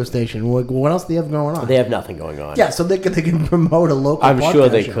radio station. What else do they have going on? They have nothing going on. Yeah, so they can promote a local I'm sure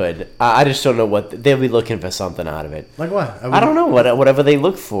they show. could. I just don't know what... They'll be looking for something out of it. Like what? I don't know. Whatever they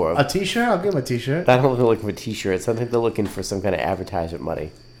look for. A t-shirt? I'll give them a t-shirt. I don't think they're looking for t-shirts. I think they're looking for some kind of advertisement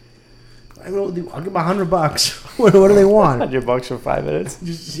money. I'll give them $100. What do they want? $100 for 5 minutes?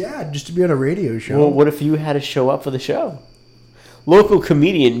 just to be on a radio show. Well, what if you had to show up for the show? Local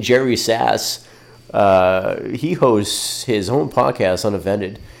comedian Jerry Sass, he hosts his own podcast,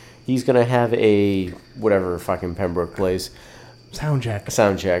 Unoffended. He's going to have a whatever fucking Pembroke place. Sound check.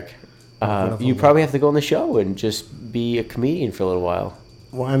 You probably have to go on the show and just be a comedian for a little while.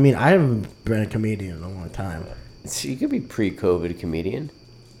 Well, I mean, I haven't been a comedian in a long time. So you could be pre-COVID comedian.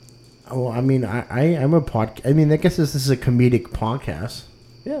 Well, I mean, I'm a podcast. I mean, I guess this is a comedic podcast.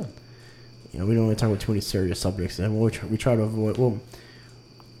 Yeah. You know, we don't really talk about too many serious subjects. And we try to avoid. Well,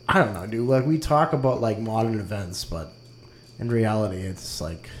 I don't know, dude. Like, we talk about like modern events, but in reality, it's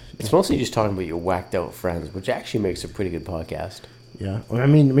like it's mostly just talking about your whacked out friends, which actually makes a pretty good podcast. Yeah, well, I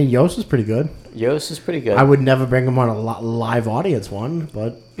mean, Yost is pretty good. Yost is pretty good. I would never bring him on a live audience one,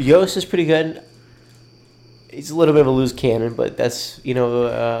 but Yost is pretty good. He's a little bit of a loose cannon, but that's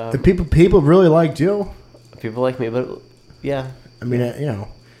the people really liked you. People like me, but yeah. I mean,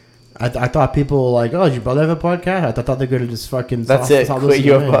 I thought people were like, oh, did your brother have a podcast? I thought they could have just fucking. That's it. Quit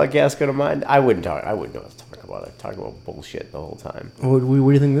your podcast. Go to mine. I wouldn't know what to talk about. I talk about bullshit the whole time. What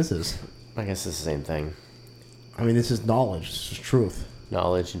do you think this is? I guess it's the same thing. I mean, this is knowledge. This is truth.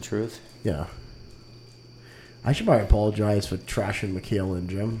 Knowledge and truth. Yeah. I should probably apologize for trashing Mikhail and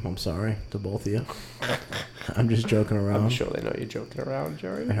Jim. I'm sorry to both of you. I'm just joking around. I'm sure they know you're joking around,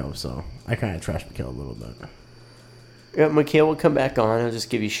 Jerry. I hope so. I kind of trashed Mikhail a little bit. Yeah, Mikhail will come back on and just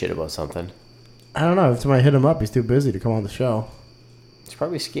give you shit about something. I don't know. If somebody hit him up, he's too busy to come on the show. He's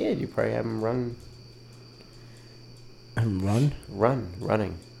probably scared. You probably have him run. And run?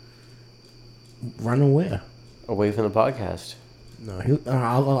 Running. Run where? Away from the podcast. No,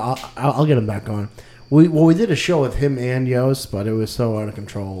 I'll get him back on. We did a show with him and Yost, but it was so out of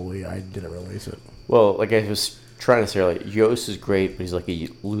control. I didn't release it. Well, like I was trying to say earlier, Yost is great, but he's like a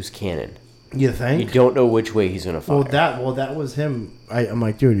loose cannon. You think? You don't know which way he's gonna fire. Well, that was him. I'm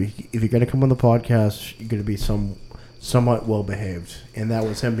like, dude, if you're gonna come on the podcast, you're gonna be somewhat well behaved, and that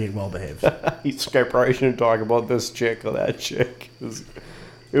was him being well behaved. He's probably shouldn't talk about this chick or that chick.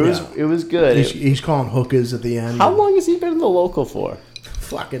 It was good. He's calling hookers at the end. How long has he been in the local for?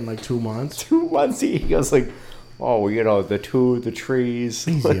 Fucking like 2 months. 2 months. He goes like, oh, the trees.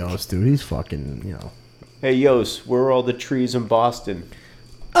 He's Yost, dude. He's fucking, Hey, Yost, where are all the trees in Boston?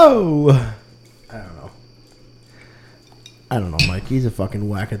 Oh, I don't know, Mike. He's a fucking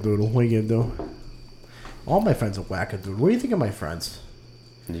wackadoodle. What are you gonna do? All my friends are wackadoodle. What do you think of my friends?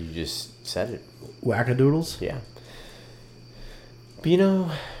 You just said it. Wackadoodles? Yeah. But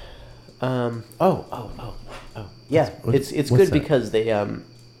yeah. It's good that? Because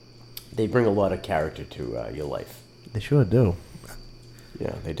they bring a lot of character to your life. They sure do.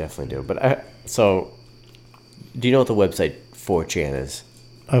 Yeah, they definitely do. But so, do you know what the website 4chan is?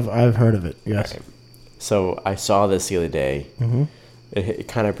 I've heard of it. Yes. Okay. So I saw this the other day. Mm-hmm. It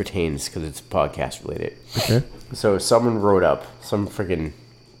kind of pertains because it's podcast related. Okay. So someone wrote up, some freaking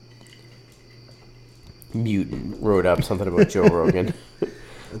mutant wrote up something about Joe Rogan.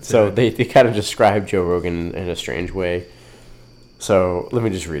 So they kind of described Joe Rogan in a strange way. So let me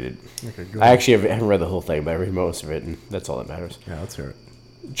just read it. Okay, go I ahead. actually haven't read the whole thing, but I read most of it, and that's all that matters. Yeah, let's hear it.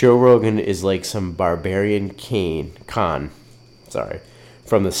 Joe Rogan is like some barbarian Khan,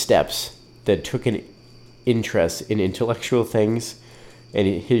 from the steppes that took an interest in intellectual things, and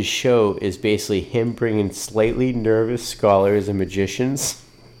his show is basically him bringing slightly nervous scholars and magicians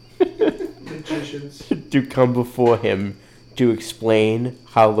to come before him to explain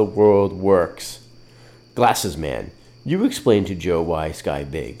how the world works. Glasses man, you explain to Joe why sky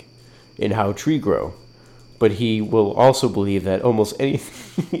big and how tree grow, but he will also believe that almost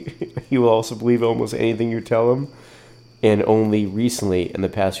anything. He will also believe almost anything you tell him, and only recently, in the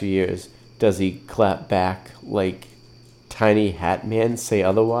past few years, does he clap back like Tiny Hat Man say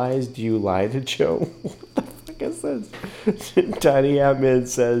otherwise. Do you lie to Joe? What the fuck is this? Tiny Hat Man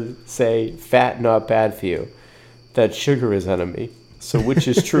say fat not bad for you. That sugar is enemy. So which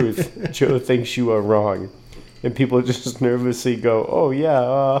is truth? Joe thinks you are wrong. And people just nervously go, oh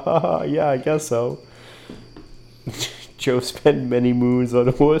yeah, yeah, I guess so. Joe spent many moons on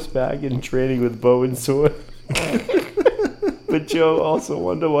horseback and training with bow and sword. But Joe also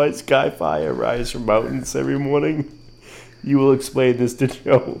wonder why sky fire rise from mountains every morning. You will explain this to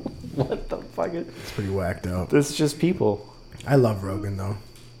Joe. What the fuck? It's pretty whacked out. This is just people. I love Rogan though.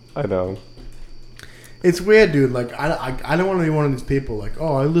 I know. It's weird, dude. Like I don't want to be one of these people. Like,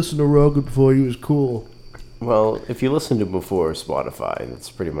 oh, I listened to Rogan before he was cool. Well, if you listened to him before Spotify, that's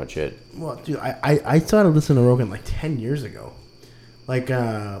pretty much it. Well, dude, I started listening to Rogan like 10 years ago. Like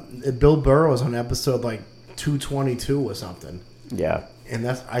Bill Burr was on episode like 222 or something. Yeah. And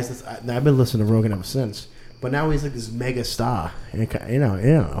I've been listening to Rogan ever since. But now he's like this mega star. And you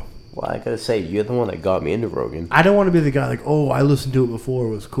know. Well, I gotta say, you're the one that got me into Rogan. I don't want to be the guy like, oh, I listened to it before,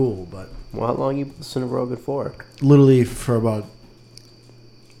 it was cool. But Well, how long you been listening to Rogan for? literally for about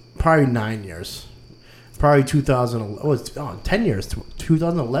probably 9 years. Probably 2011. 10 years.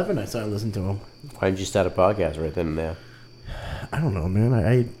 2011 I started listening to him. Why did you start a podcast right then and there? I don't know, man.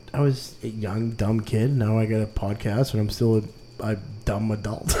 I was a young, dumb kid. Now I got a podcast, and I'm still a dumb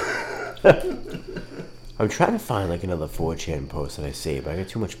adult. I'm trying to find like another 4chan post that I saved, but I got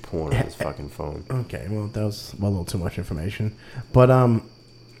too much porn on this fucking phone. Okay, well, that was a little too much information. But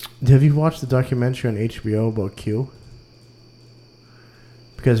have you watched the documentary on HBO about Q?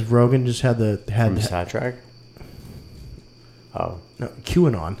 Because Rogan just had From Star Trek? Oh, no,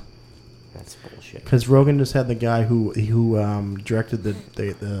 QAnon. that's bullshit. Because Rogan just had the guy who directed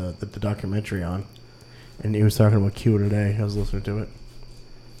the documentary on, and he was talking about Q today. I was listening to it.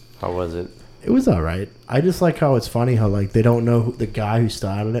 How was it? It was all right. I just like how it's funny how like they don't know the guy who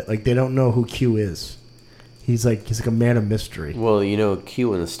started it. Like they don't know who Q is. He's like a man of mystery. Well, you know,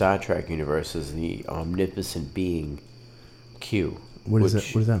 Q in the Star Trek universe is the omnipotent being Q. What does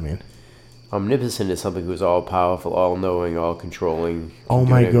that mean? Omnipotent is something who's all powerful, all knowing, all controlling. Oh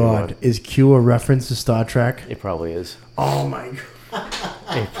my god, is Q a reference to Star Trek? It probably is. Oh my god,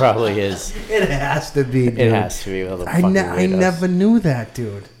 It probably is. it has to be. Dude. It has to be. Well, I never knew that,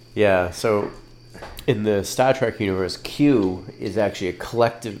 dude. Yeah, so in the Star Trek universe, Q is actually a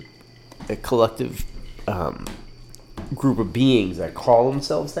collective group of beings that call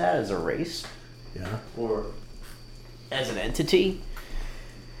themselves that as a race. Yeah. Or as an entity.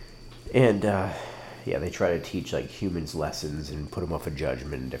 And, they try to teach, like, humans lessons and put them up for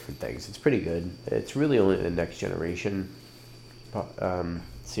judgment and different things. It's pretty good. It's really only the Next Generation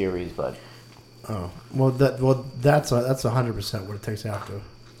series, but... Oh, that's 100% what it takes after.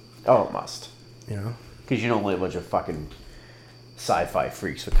 Oh, it must. You know? Because you don't let a bunch of fucking sci-fi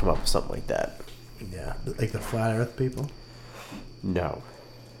freaks would come up with something like that. Yeah, like the flat Earth people. No,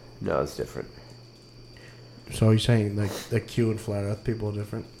 it's different. So you're saying like the Q and flat Earth people are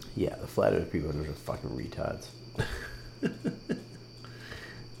different? Yeah, the flat Earth people are just fucking retards.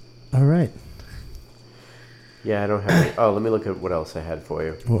 All right. Yeah, I don't have any... Oh, let me look at what else I had for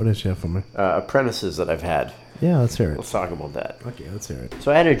you. What is you have for me? Apprentices that I've had. Yeah, let's hear it. Let's talk about that. Okay, let's hear it.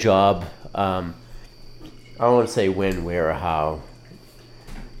 So I had a job. I don't want to say when, where, or how,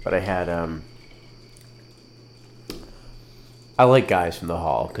 but I had... I like guys from the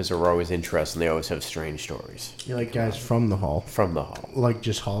hall because they're always interesting. They always have strange stories. You like guys from the hall? From the hall. Like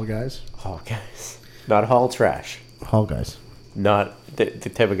just hall guys? Hall guys. Not hall trash. Hall guys. Not the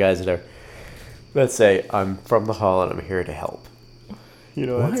type of guys that are... Let's say, I'm from the hall and I'm here to help. You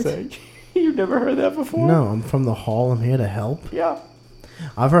know what I'm saying? You've never heard that before? No, I'm from the hall. I'm here to help. Yeah.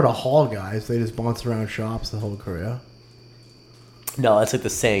 I've heard of hall guys. They just bounce around shops the whole career. No, that's like the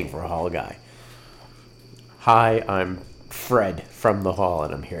saying for a hall guy. Hi, I'm Fred from the hall,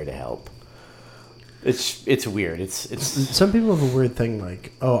 and I'm here to help. It's weird. It's Some people have a weird thing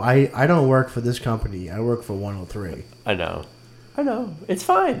like, oh, I don't work for this company. I work for 103. I know. It's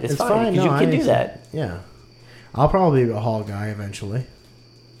fine. It's fine. No, You can do that. Yeah. I'll probably be a hall guy eventually.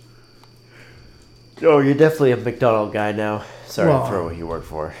 Oh, you're definitely a McDonald guy now. Sorry Well, to throw what you work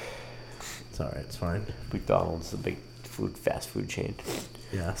for. It's all right. It's fine. McDonald's, the big fast food chain.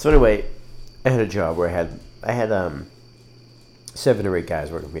 Yeah. So anyway, I had a job where I had 7 or 8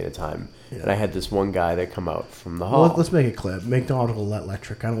 guys working for me at a time, and I had this one guy that come out from the hall. Well, let's make it clear. McDonald's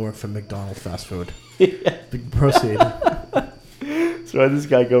Electric. I don't work for McDonald's fast food. Proceed. So I had this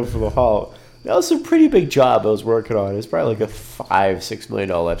guy go for the hall. That was a pretty big job I was working on. It was probably like a $5-6 million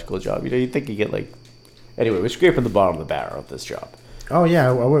electrical job. You'd think you get like. Anyway, we're scraping the bottom of the barrel at this job. Oh yeah,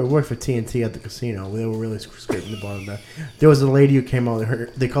 I worked for TNT at the casino. They were really scraping the bottom of that. There was a lady who came out.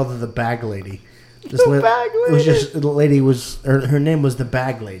 They called her the bag lady. Bag lady. It was just the lady was her name was the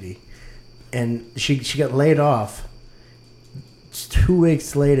bag lady, and she got laid off. 2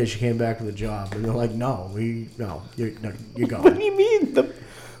 weeks later, she came back to the job, and they're like, "No, you're gone." What do you mean?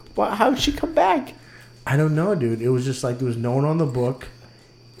 How'd she come back? I don't know, dude. It was just like there was no one on the book,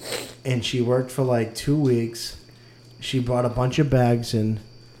 and she worked for like 2 weeks. She brought a bunch of bags in.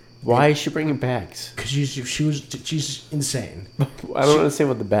 Why is she bringing bags? Because she's insane. I don't understand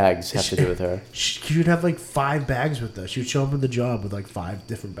what the bags have to do with her. She would have like 5 bags with her. She would show up at the job with like 5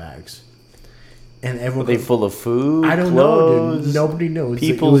 different bags. And everyone Were they full of food? I don't know, dude. Nobody knew.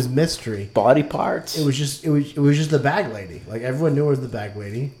 It was mystery. Body parts? It was just the bag lady. Like everyone knew it was the bag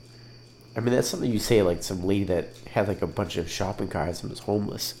lady. I mean, that's something you say like some lady that had like a bunch of shopping carts and was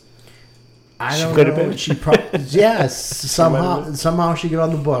homeless. I don't could know. have been. She yes, somehow she got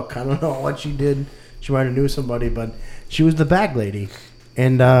on the book. I don't know what she did. She might have knew somebody, but she was the bag lady.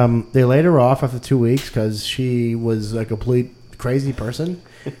 And they laid her off after 2 weeks because she was a complete crazy person.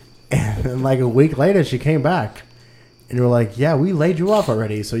 And then, like a week later, she came back, and they were like, "Yeah, we laid you off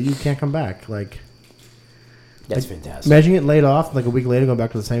already, so you can't come back." Like, that's fantastic. Imagine getting laid off like a week later, going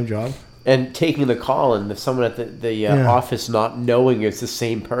back to the same job. And taking the call, and if someone at the office not knowing it's the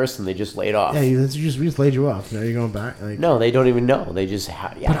same person, they just laid off. Yeah, we just laid you off. Now you're going back. Like, no, they don't even know. They just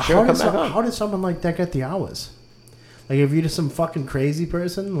come back home. How did someone like that get the hours? Like, if you're just some fucking crazy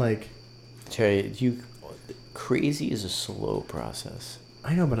person, like, crazy is a slow process.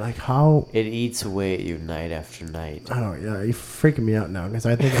 I know, but like how it eats away at you night after night. I don't know. Yeah, you're freaking me out now because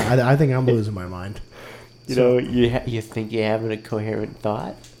I think I'm losing my mind. You think you're having a coherent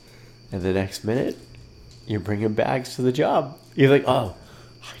thought, and the next minute you're bringing bags to the job. You're like, oh,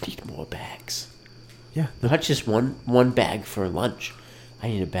 I need more bags. Yeah, not just one bag for lunch. I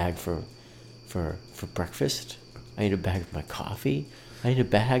need a bag for breakfast. I need a bag for my coffee. I need a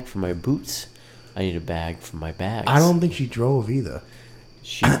bag for my boots. I need a bag for my bags. I don't think she drove either.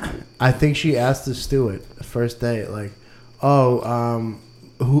 I think she asked the steward the first day, like, "Oh,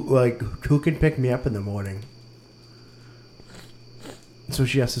 who can pick me up in the morning?" So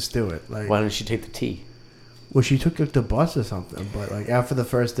she asked the steward, like, why didn't she take the T? Well, she took like the bus or something, but like after the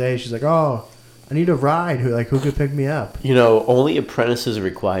first day, she's like, "Oh, I need a ride. Who could pick me up?" Only apprentices are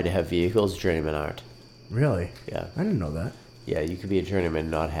required to have vehicles. Journeymen aren't. Really? Yeah. I didn't know that. Yeah, you could be a journeyman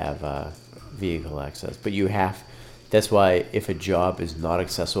and not have vehicle access, but you have. That's why if a job is not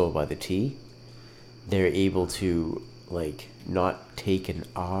accessible by the T, they're able to not take an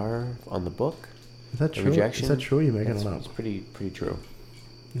R on the book. Is that true? Rejection. Is that true? You're making it up. It's pretty true.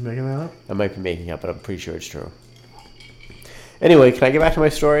 You making that up? I might be making it up, but I'm pretty sure it's true. Anyway, can I get back to my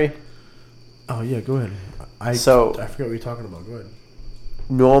story? Oh yeah, go ahead. I forgot what you're talking about. Go ahead.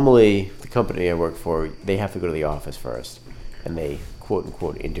 Normally, the company I work for, they have to go to the office first, and they quote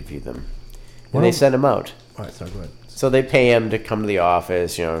unquote interview them, and they send them out. All right, so go ahead. So they pay them to come to the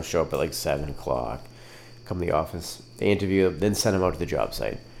office, show up at like 7 o'clock, come to the office, they interview them, then send them out to the job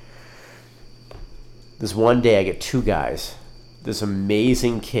site. This one day I get 2 guys, this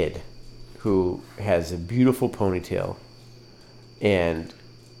amazing kid who has a beautiful ponytail, and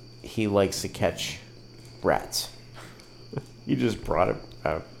he likes to catch rats. He just brought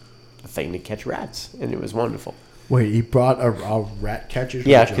a thing to catch rats, and it was wonderful. Wait, he brought a rat catcher?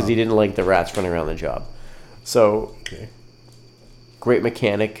 Yeah, because he didn't like the rats running around the job. So, great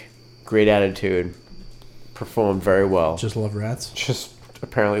mechanic, great attitude, performed very well. Just love rats? Just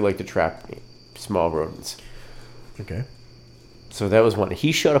apparently like to trap small rodents. Okay. So that was one.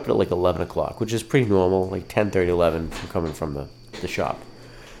 He showed up at like 11 o'clock, which is pretty normal, like 10:30, 11 coming from the shop.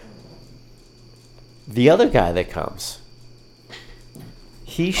 The other guy that comes,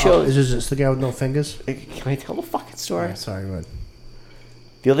 he shows... Is this the guy with no fingers? Can I tell the fucking story? Right, sorry, go ahead.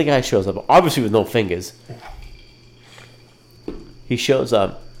 The other guy shows up, obviously with no fingers. He shows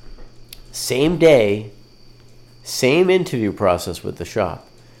up, same day, same interview process with the shop.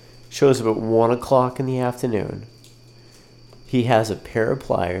 Shows up at 1 o'clock in the afternoon. He has a pair of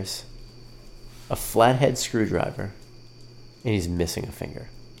pliers, a flathead screwdriver, and he's missing a finger.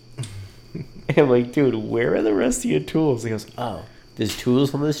 And I'm like, dude, where are the rest of your tools? He goes, oh, there's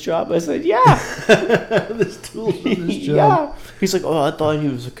tools on this job? I said, yeah. There's tools on this job. Yeah. He's like, oh, I thought he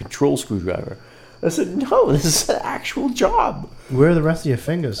was a control screwdriver. I said, no, this is an actual job. Where are the rest of your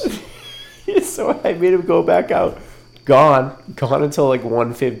fingers? So I made him go back out. Gone until like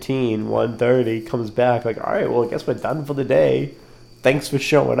 1:15, 1:30. Comes back like, all right, well, I guess we're done for the day. Thanks for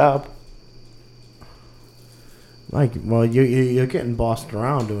showing up. Like, well, you're getting bossed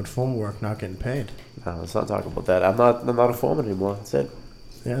around doing phone work, not getting paid. No, let's not talk about that. I'm not a foreman anymore. That's it.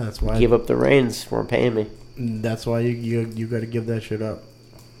 Yeah, that's why. Give up the reins. Weren't paying me. That's why you got to give that shit up.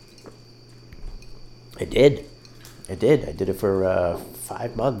 I did. I did it for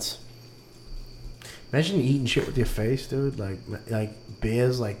 5 months. Imagine eating shit with your face, dude. Like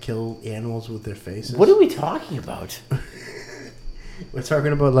bears like kill animals with their faces. What are we talking about? We're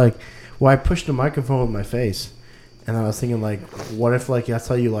talking about like, well, I pushed the microphone with my face, and I was thinking like, what if like that's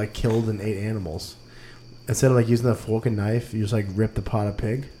how you like killed and ate animals? Instead of like using a fork and knife, you just like ripped apart a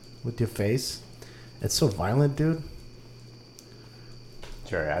pig with your face. It's so violent, dude.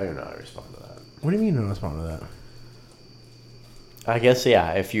 Jerry, I don't know how to respond to that. What do you mean you don't respond to that? I guess,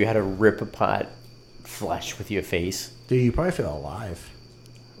 yeah, if you had to rip apart flesh with your face. Dude, you probably feel alive.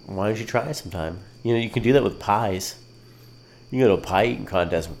 Why don't you try it sometime? You know, you can do that with pies. You can go to a pie eating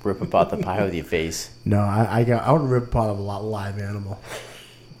contest, rip apart the pie with your face. No, I would rip apart a live animal.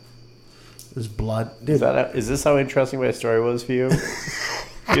 There's blood. Dude. Is this how interesting my story was for you?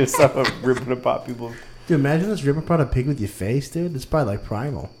 You just start ripping apart people. Dude, imagine this ripping apart a pig with your face, dude. It's probably like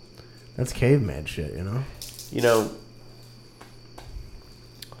primal. That's caveman shit, you know? You know,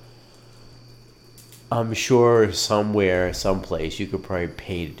 I'm sure somewhere, someplace, you could probably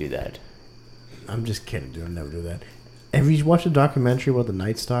pay to do that. I'm just kidding, dude. I'll never do that. Have you watched a documentary about the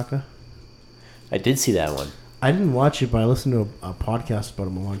Night Stalker? I did see that one. I didn't watch it, but I listened to a podcast about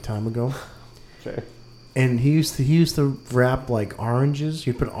him a long time ago. Okay. And he used to wrap like oranges.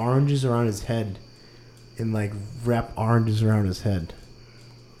 He'd put oranges around his head, and like wrap oranges around his head.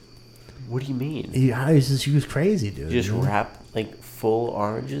 What do you mean? He was crazy, dude. You just wrap like full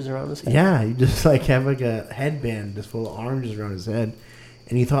oranges around his head? Yeah, you just like have like a headband just full of oranges around his head,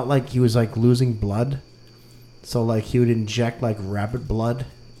 and he thought like he was like losing blood, so like he would inject like rabbit blood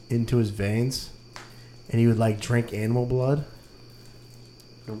into his veins, and he would like drink animal blood.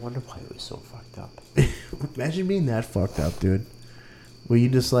 No wonder why he was so fucked up. Imagine being that fucked up, dude. Where you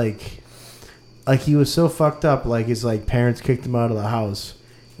just like he was so fucked up, like his like parents kicked him out of the house,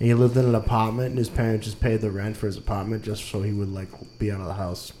 and he lived in an apartment, and his parents just paid the rent for his apartment just so he would like be out of the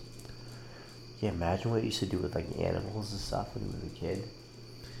house. Yeah, imagine what he used to do with like animals and stuff when he was a kid.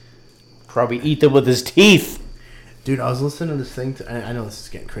 Probably eat them with his teeth. Dude, I was listening to this thing. I know this is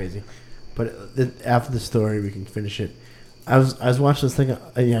getting crazy, but after the story, we can finish it. I was watching this thing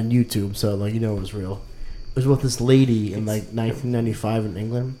on YouTube, so like it was real. It was with this lady in like 1995 in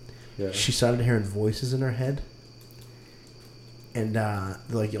England. Yeah. She started hearing voices in her head, and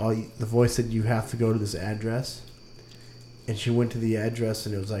the voice said you have to go to this address, and she went to the address,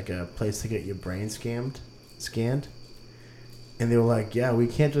 and it was like a place to get your brain scanned, and they were like, yeah, we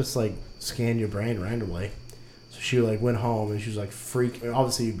can't just like scan your brain randomly. So she like went home, and she was like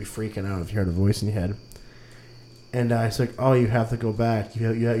obviously you'd be freaking out if you heard a voice in your head. And it's like, oh, you have to go back.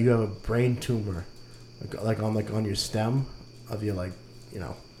 You have a brain tumor, like on your stem of your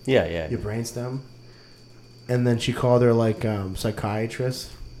your brain stem. And then she called her like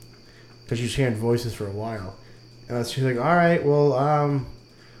psychiatrist because she was hearing voices for a while, and she's like, all right, well,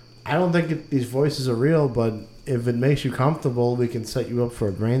 I don't think these voices are real, but if it makes you comfortable, we can set you up for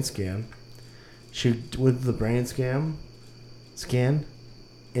a brain scan. She went to the brain scan.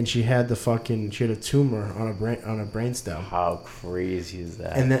 And she had a tumor on a brain stem. How crazy is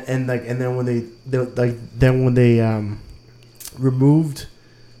that? And then when they removed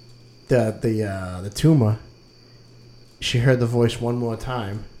the tumor, she heard the voice one more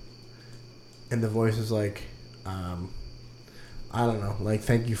time, and the voice was like, I don't know, like,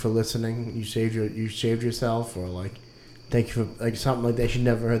 thank you for listening. You saved yourself, or like, thank you for like something like that. She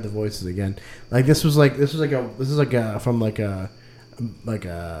never heard the voices again. Like this is from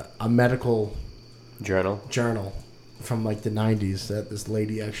a medical journal from like the 90s that this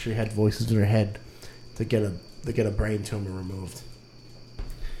lady actually had voices in her head to get a brain tumor removed.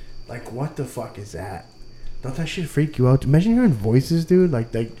 Like, what the fuck is that? Don't that shit freak you out? Imagine hearing voices, dude.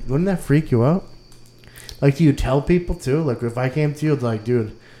 Like, wouldn't that freak you out? Like, do you tell people too? Like, if I came to you, like,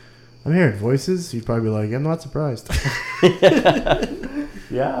 dude, I'm hearing voices, you'd probably be like, I'm not surprised.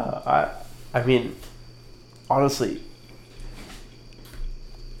 Yeah, I mean, honestly,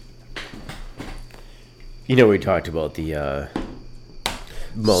 we talked about the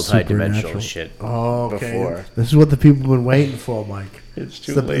multi-dimensional shit before. This is what the people have been waiting for, Mike. It's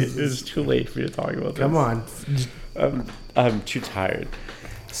too late. It's too late for you to talk about this. Come on. I'm too tired.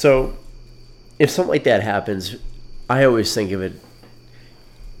 So, if something like that happens, I always think of it.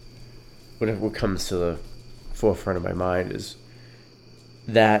 What comes to the forefront of my mind is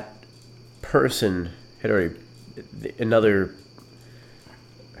that person had already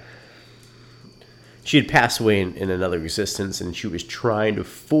she had passed away in another existence, and she was trying to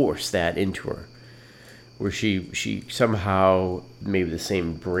force that into her, where she somehow, maybe the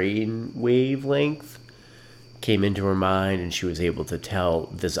same brain wavelength came into her mind, and she was able to tell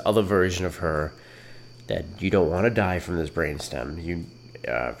this other version of her that you don't want to die from this brainstem,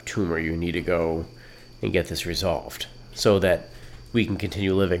 tumor, you need to go and get this resolved so that we can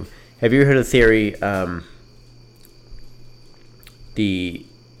continue living. Have you heard of the theory, I'm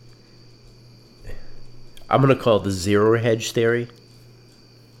going to call it the zero hedge theory?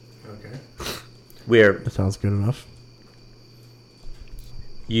 Okay. Where that sounds good enough.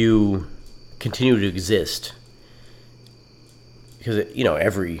 You continue to exist because,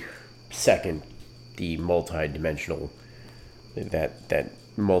 every second the multi-dimensional, that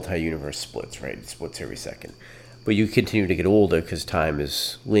multi-universe splits, right? It splits every second. But you continue to get older because time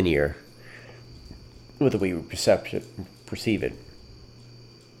is linear with the way we perceive it.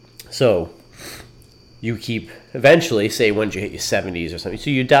 So you keep, eventually, say once you hit your 70s or something, so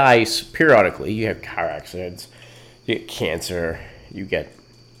you die periodically. You have car accidents, you get cancer, you get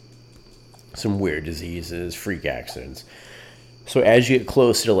some weird diseases, freak accidents. So as you get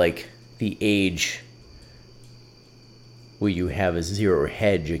closer to like the age where you have a zero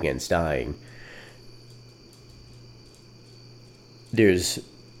hedge against dying, there's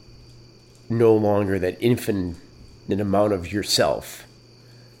no longer that infinite amount of yourself.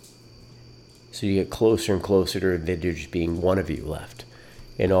 So you get closer and closer to there just being one of you left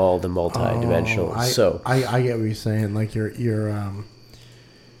in all the multi-dimensional. I get what you're saying. Like you're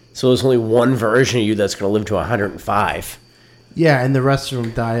So there's only one version of you that's going to live to 105. Yeah, and the rest of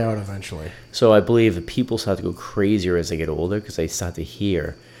them die out eventually. So I believe that people start to go crazier as they get older because they start to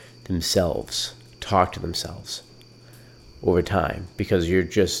hear themselves talk to themselves over time, because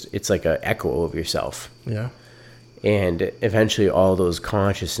it's like an echo of yourself. Yeah. And eventually all those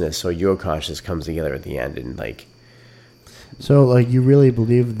consciousness or your consciousness comes together at the end and like... So, like, you really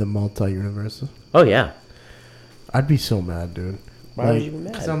believe in the multi-universe? Oh, yeah. I'd be so mad, dude. Why would you be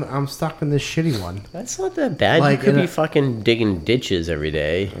mad? Because I'm stuck in this shitty one. That's not that bad. Like, you could be fucking digging ditches every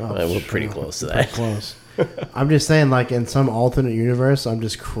day. Oh, we're pretty close to that. Close. I'm just saying, like, in some alternate universe, I'm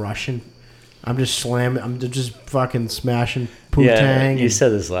just crushing. I'm just slamming. I'm just fucking smashing Poo-Tang. You said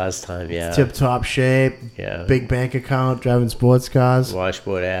this last time, yeah. Tip-top shape. Yeah. Big bank account, driving sports cars.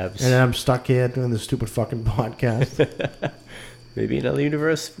 Washboard abs. And then I'm stuck here doing this stupid fucking podcast. Maybe another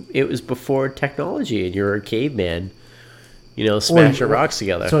universe, it was before technology and you're a caveman. Smashing rocks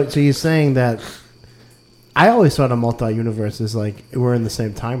together. So you're saying that... I always thought a multi-universe is like we're in the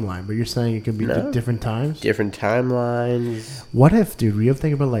same timeline, but you're saying it could be different times? Different timelines. What if, dude, we have to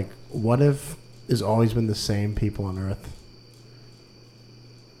think about, like, what if there's always been the same people on Earth?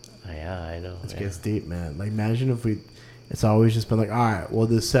 Yeah, I know. It gets deep, man. Like, imagine if it's always just been like, all right, well,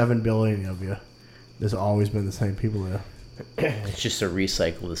 there's 7 billion of you. There's always been the same people there. It's just to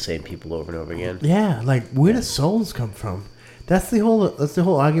recycle the same people over and over again. Yeah, like, where do souls come from? That's the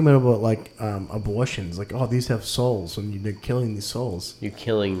whole argument about, like, abortions. Like, oh, these have souls, and you're killing these souls. You're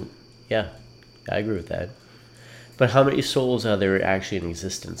killing... Yeah, I agree with that. But how many souls are there actually in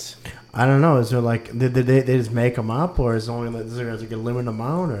existence? I don't know. Is there, like... Did they just make them up? Or is there like a limited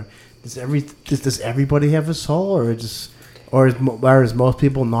amount? Or does everybody have a soul? Or is most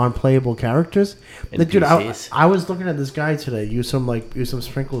people non-playable characters? Like, dude, I was looking at this guy today. Use some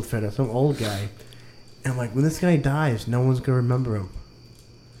sprinkled fitter, some old guy. And I'm like, when this guy dies, no one's gonna remember him.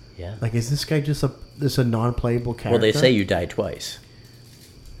 Yeah. Like, is this guy just a non-playable character? Well, they say you die twice.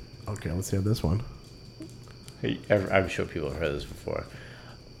 Okay, let's hear this one. I'm sure people have heard this before.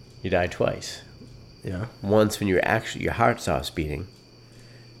 You die twice. Yeah. Once when your heart stops beating,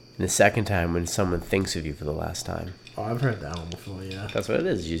 and the second time when someone thinks of you for the last time. Oh, I've heard that one before. Yeah. That's what it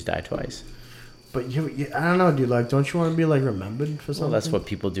is. You just die twice. But I don't know, dude. Like, don't you want to be like remembered for something? Well, that's what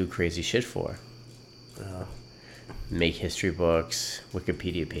people do crazy shit for. Make history books,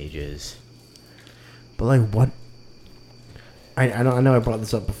 Wikipedia pages. But like, what? I know I brought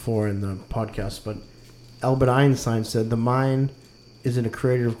this up before in the podcast, but Albert Einstein said the mind isn't a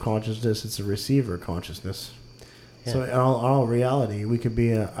creator of consciousness; it's a receiver of consciousness. Yeah. So in all reality, we could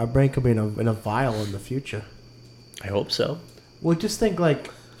be our brain could be in a vial in the future. I hope so. Well, just think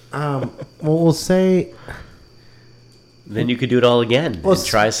like, we'll say. Then you could do it all again and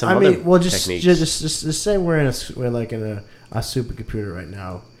try some other techniques. Just say we're in a supercomputer right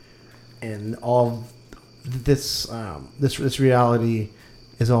now, and all this reality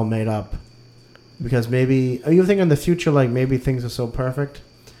is all made up. Because maybe are you thinking in the future, like maybe things are so perfect,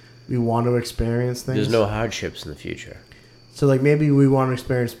 we want to experience things. There's no hardships in the future. So like maybe we want to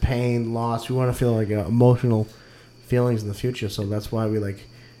experience pain, loss. We want to feel like emotional feelings in the future. So that's why we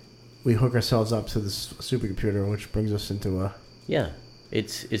hook ourselves up to this supercomputer, which brings us into a... Yeah,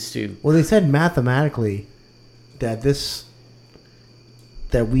 it's to... Well, they said mathematically that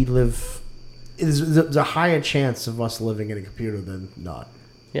we live... There's a higher chance of us living in a computer than not.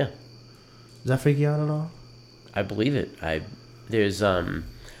 Yeah. Does that freak you out at all? I believe it. There's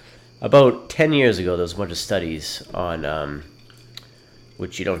about 10 years ago, there was a bunch of studies on...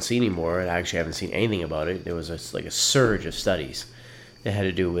 which you don't see anymore. I actually haven't seen anything about it. There was a surge of studies that had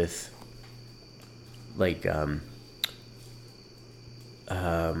to do with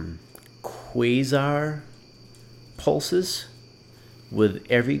quasar pulses. With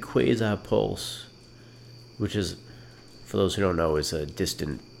every quasar pulse, which is, for those who don't know, is a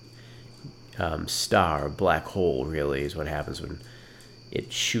distant star, black hole really is what happens when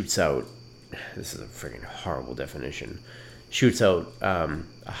it shoots out, this is a freaking horrible definition, shoots out a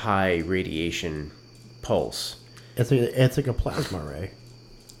high radiation pulse. It's like a plasma ray.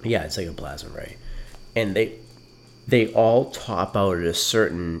 Yeah, it's like a plasma ray. And they all top out at a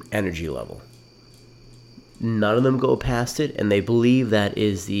certain energy level. None of them go past it, and they believe that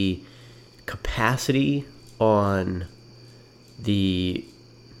is the capacity on the,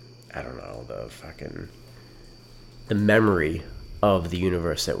 I don't know, the memory of the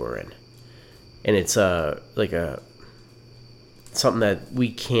universe that we're in. And it's something that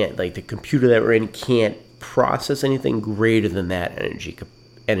we can't, like the computer that we're in can't process anything greater than that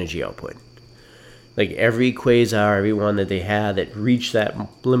energy output. Like every quasar, every one that they had that reached that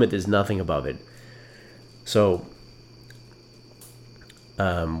limit, there's nothing above it. So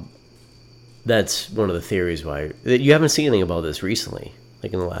that's one of the theories why you haven't seen anything about this recently.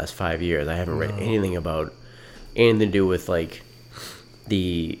 Like in the last 5 years, I haven't read anything about anything to do with like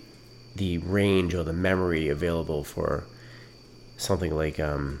the range or the memory available for something like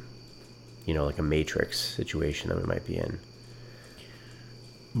like a Matrix situation that we might be in.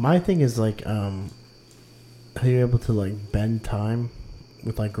 My thing is like, are you able to like bend time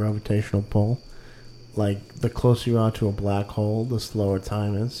with like gravitational pull? Like the closer you are to a black hole, the slower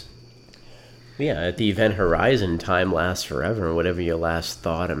time is. Yeah, at the event horizon, time lasts forever, and whatever your last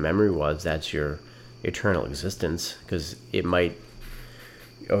thought or memory was, that's your eternal existence. Because it might,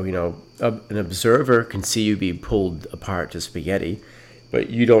 an observer can see you be pulled apart to spaghetti, but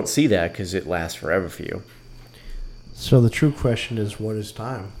you don't see that because it lasts forever for you. So the true question is, what is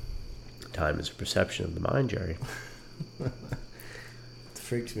time? Time is a perception of the mind, Jerry. It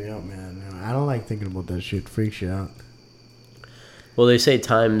freaks me out, man. I don't like thinking about that shit. It freaks you out. Well, they say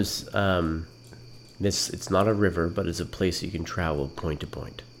time's it's not a river, but it's a place you can travel point to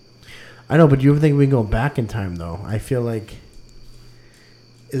point. I know, but do you ever think we can go back in time, though? I feel like,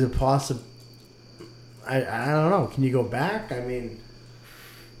 is it possible? I don't know. Can you go back? I mean,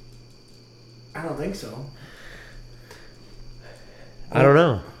 I don't think so. I don't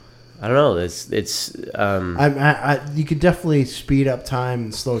know. It's you could definitely speed up time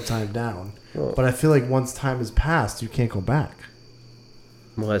and slow time down, but I feel like once time has passed, you can't go back.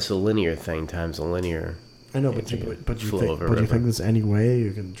 Well, that's a linear thing. Time's a linear. I know, but you think there's any way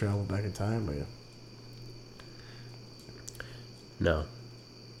you can travel back in time? Or No.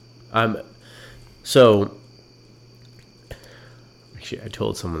 So actually, I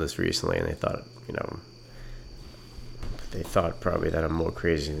told someone this recently, and they thought, they thought probably that I'm more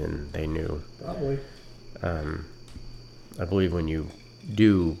crazy than they knew. Probably. I believe when you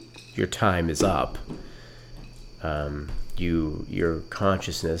do, your time is up. Your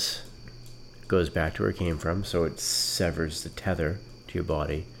consciousness goes back to where it came from, so it severs the tether to your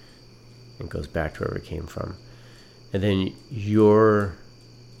body and goes back to wherever it came from. And then your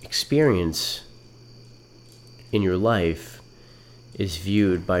experience in your life is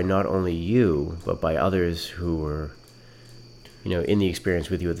viewed by not only you, but by others who were in the experience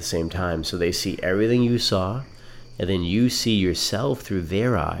with you at the same time. So they see everything you saw, and then you see yourself through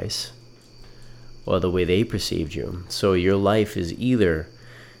their eyes, or the way they perceived you. So your life is either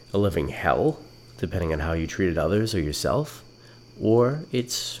a living hell depending on how you treated others or yourself, or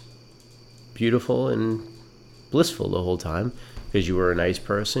it's beautiful and blissful the whole time because you were a nice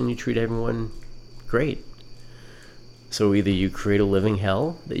person, you treat everyone great. So either you create a living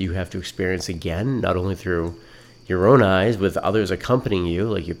hell that you have to experience again, not only through your own eyes, with others accompanying you,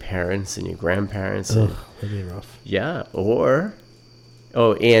 like your parents and your grandparents. That'd be rough. Yeah,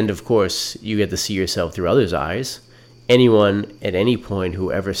 and of course, you get to see yourself through others' eyes. Anyone at any point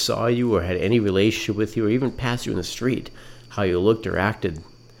who ever saw you or had any relationship with you or even passed you in the street, how you looked or acted,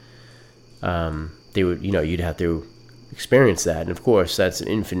 they would, you'd have to experience that. And of course, that's an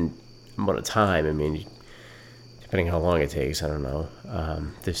infinite amount of time. I mean, depending on how long it takes, I don't know.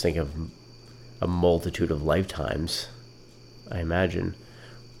 Just think of a multitude of lifetimes, I imagine.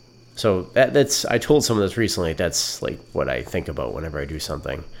 So that's, I told someone this recently, that's like what I think about whenever I do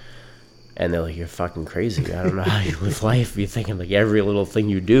something. And they're like, you're fucking crazy. I don't know how you live life. You're thinking like every little thing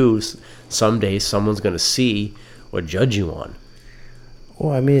you do, someday someone's going to see or judge you on.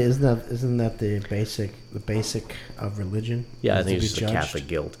 Well, I mean, isn't that the basic of religion? Yeah, I think it's just a Catholic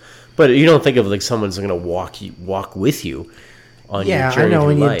guilt. But you don't think of like someone's going to walk with you on your journey. Yeah, I know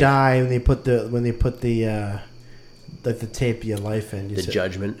when life. You die, when they put the like the tape your life in. The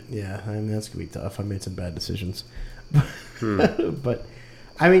judgment. Yeah, I mean that's gonna be tough. I made some bad decisions, but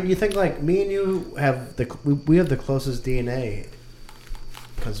I mean, you think like me and you have we have the closest DNA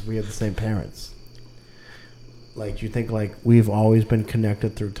because we have the same parents. Like, you think like we've always been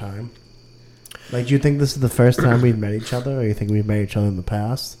connected through time? Like, do you think this is the first time we've met each other, or you think we've met each other in the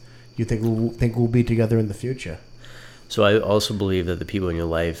past? You think we'll be together in the future? So I also believe that the people in your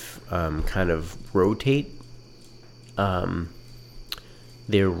life kind of rotate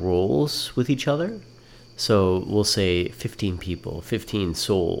their roles with each other. So we'll say 15 people, 15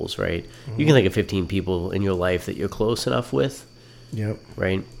 souls, right? Mm-hmm. You can think of 15 people in your life that you're close enough with. Yep.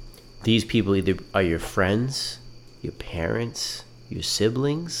 Right? These people either are your friends, your parents, your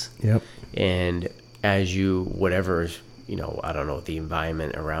siblings. Yep. And as you, whatever, I don't know what the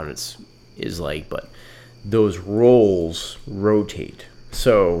environment around it is like, but those roles rotate.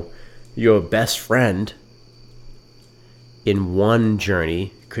 So your best friend in one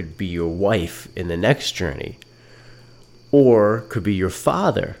journey could be your wife in the next journey, or could be your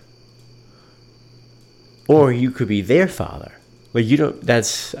father, or you could be their father. Like, I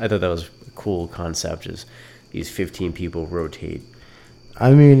thought that was a cool concept, is these 15 people rotate.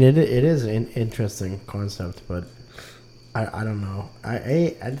 I mean, it is an interesting concept, but I don't know.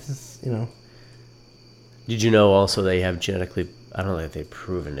 I just, Did you know also they have genetically, I don't know if they've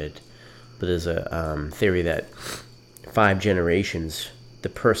proven it, but there's a theory that 5 generations, the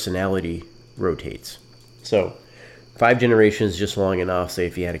personality rotates. So 5 generations is just long enough. Say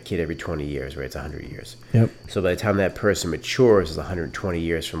if you had a kid every 20 years, right? It's 100 years. Yep. So by the time that person matures, is 120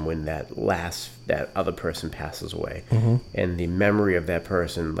 years from when that other person passes away. Mm-hmm. And the memory of that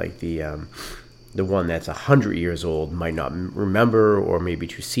person, like the one that's 100 years old, might not remember, or maybe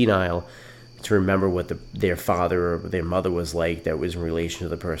too senile to remember what their father or their mother was like, that was in relation to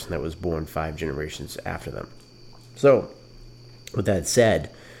the person that was born 5 generations after them. So, with that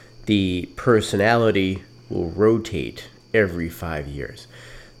said, the personality will rotate every 5 years.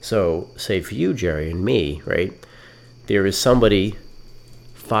 So, say for you, Jerry, and me, right? There is somebody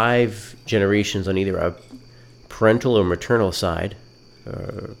 5 generations on either our parental or maternal side,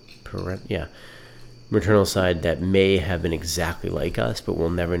 maternal side, that may have been exactly like us, but we'll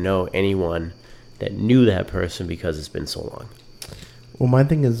never know anyone that knew that person because it's been so long. Well, my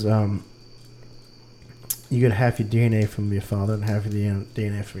thing is, you get half your DNA from your father and half your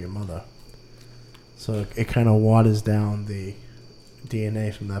DNA from your mother. So it kind of waters down the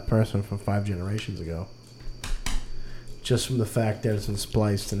DNA from that person from 5 generations ago. Just from the fact that it's been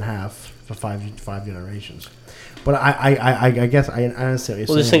spliced in half for five generations. But I guess I understand what you're saying.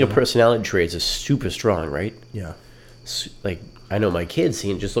 Well, this thing of personality traits is super strong, right? Yeah. Like, I know my kids,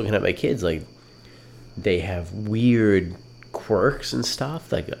 just looking at my kids, like, they have weird quirks and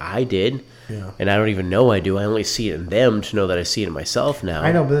stuff like I did. Yeah. And I don't even know I do. I only see it in them to know that I see it in myself now.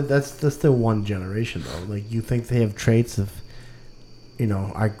 I know, but that's still one generation, though. Like, you think they have traits of,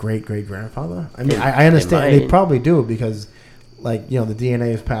 our great-great-grandfather? I mean, I understand. They probably do because, like, the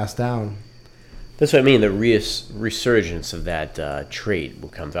DNA is passed down. That's what I mean. The resurgence of that trait will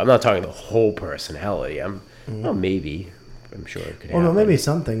come through. I'm not talking the whole personality. Well, maybe. I'm sure it could happen. Well, no, maybe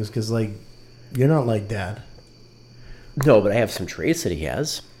some things, because, like, you're not like Dad. No, but I have some traits that he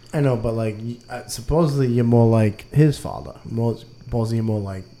has. I know, but, like, supposedly you're more like his father. Supposedly you're more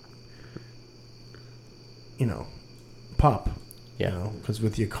like, Pop. Yeah. Because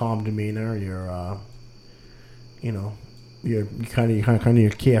with your calm demeanor, your, your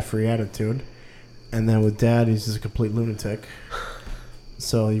carefree attitude, And then with Dad, he's just a complete lunatic.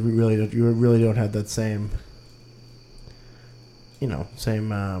 So you really don't have that same,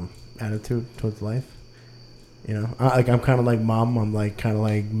 attitude towards life. I'm kind of like Mom. I'm like kind of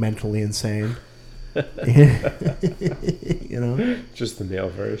like mentally insane. Just the male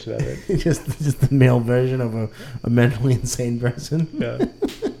version of it. just the male version of a mentally insane person. Yeah.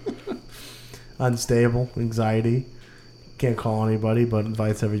 Unstable, anxiety. Can't call anybody, but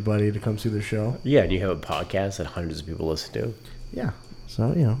invites everybody to come see the show. Yeah, and you have a podcast that hundreds of people listen to. Yeah.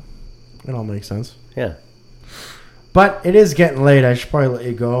 So, it all makes sense. Yeah. But it is getting late. I should probably let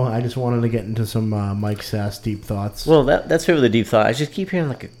you go. I just wanted to get into some Mike Sass deep thoughts. Well, that's really the deep thought. I just keep hearing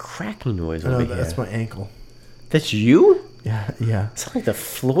like a cracking noise over here. That's my ankle. That's you? Yeah. It's like the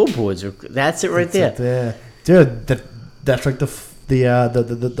floorboards are... That's it right there. Dude, that's like the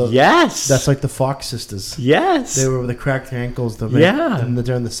yes. That's like the Fox sisters. Yes. They were the cracked ankles. During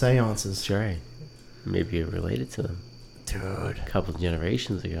the seances. That's right. Maybe you're related to them. Dude. A couple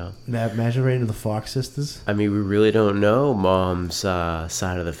generations ago. Imagine related to the Fox sisters. I mean, we really don't know Mom's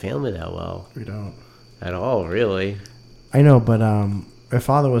side of the family that well. We don't. At all, really. I know, but her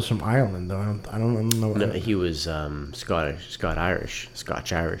father was from Ireland, though. I don't know. No, he was Scotch-Irish.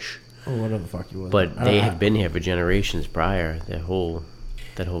 Oh, whatever the fuck he was. But they had been here for generations prior. That whole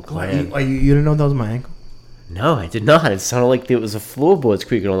clan. You didn't know that was my ankle? No, I did not. It sounded like it was a floorboard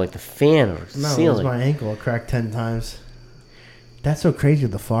squeaking on like the fan or ceiling. No, it was my ankle. It cracked 10 times. That's so crazy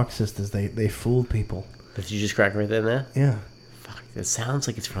with the Fox sisters. They fooled people. Did you just crack right then and there? Yeah. Fuck, that sounds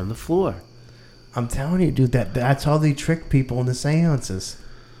like it's from the floor. I'm telling you, dude, that's how they trick people in the seances.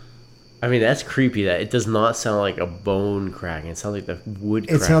 I mean, that's creepy. That it does not sound like a bone cracking. It sounds like the wood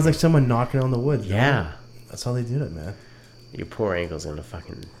cracking. It sounds like someone knocking on the wood. Yeah. Right? That's how they did it, man. Your poor ankle's going to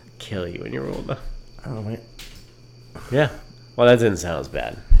fucking kill you when you're older. I don't know, mate. Yeah. Well, that didn't sound as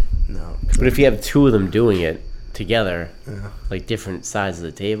bad. No. But if you have two of them doing it together, yeah. like different sides of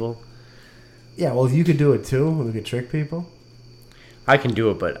the table. Yeah, well, if you could do it too, we could trick people. I can do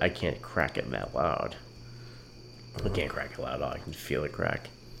it, but I can't crack it that loud. I can't crack it loud. I can feel it crack.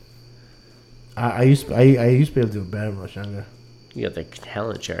 I used to be able to do it better when I was younger. You got the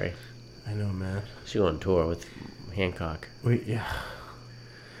talent, Cherry. I know, man. She go on tour with Hancock. We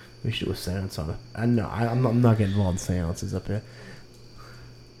should do a seance on it. I know. I'm not getting involved in seances up here.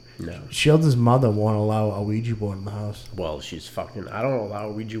 No. Sheldon's mother won't allow a Ouija board in the house. Well, she's fucking... I don't allow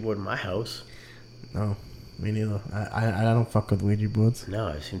a Ouija board in my house. No, me neither. I don't fuck with Ouija boards. No,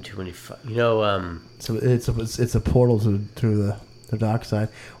 I've seen too many... So it's a portal to the dark side.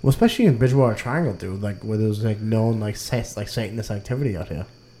 Well, especially in Bridgewater Triangle, dude. Like where there's like known like Satanist activity out here.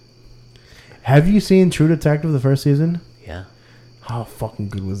 Have you seen True Detective the first season? Yeah. How fucking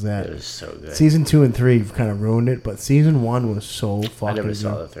good was that? It was so good. Season 2 and 3 kind of ruined it, but season 1 was so fucking good. I never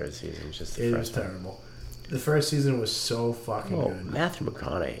saw the third season, just the first one. It was terrible. The first season was so fucking good. Matthew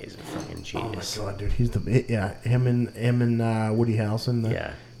McConaughey is a fucking genius. Oh my god, dude, he's him and Woody Harrelson.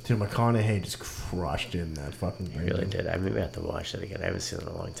 Yeah. Dude, McConaughey just crushed in that fucking thing. He really did. I maybe have to watch that again. I haven't seen it in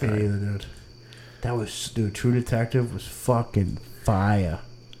a long time. Me either, dude. That was, dude. True Detective was fucking fire.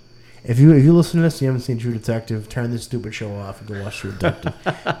 If you listen to this, and you haven't seen True Detective, turn this stupid show off and go watch True Detective.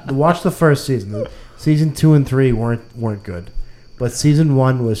 Watch the first season. Season 2 and 3 weren't good, but season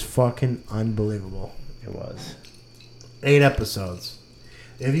 1 was fucking unbelievable. It was 8 episodes.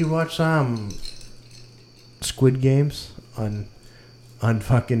 Have you watched Squid Games on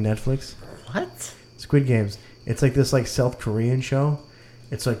fucking Netflix? What? Squid Games. It's like this like South Korean show.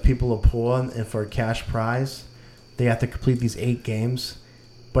 It's like people are poor, and for a cash prize, they have to complete these 8 games.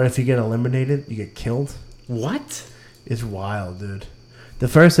 But if you get eliminated, you get killed. What? It's wild, dude. The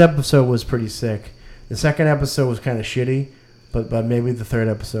first episode was pretty sick. The second episode was kind of shitty, but maybe the third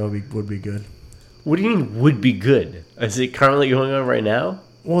episode would be good. What do you mean would be good? Is it currently going on right now?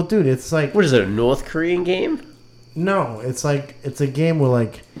 Well, dude, it's like... What is it, a North Korean game? No, it's a game where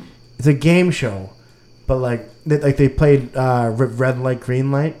like... It's a game show, but like they played red light,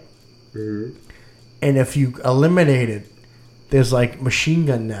 green light. Mm-hmm. And if you eliminate it, there's like machine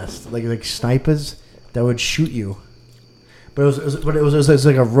gun nests, like snipers that would shoot you. But it was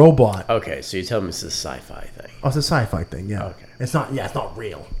like a robot. Okay, so you tell me it's a sci-fi thing. Oh, it's a sci-fi thing, yeah. Okay. It's not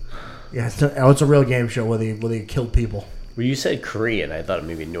real. Yeah, it's a real game show where they kill people. Well, you said Korean. I thought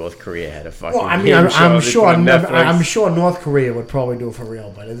maybe North Korea had a fucking. Well, I mean, game show I'm sure North Korea would probably do it for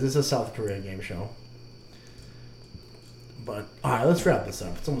real, but it is a South Korea game show. But all right, let's wrap this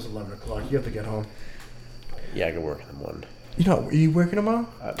up. It's almost 11 o'clock. You have to get home. Yeah, I can work in the morning. Are you working tomorrow?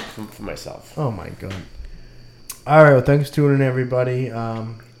 For myself. Oh my god. All right, well, thanks for tuning in, everybody.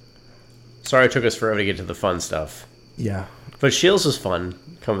 Sorry it took us forever to get to the fun stuff. Yeah. But Shields was fun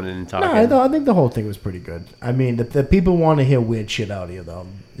coming in and talking. No, I think the whole thing was pretty good. I mean, the people want to hear weird shit out of you, though.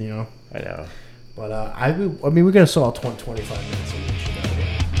 You know. I know. But I mean, we're gonna sell out 25 minutes of weird shit out of you.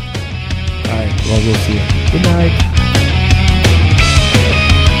 All right. Well, we'll see you. Good night.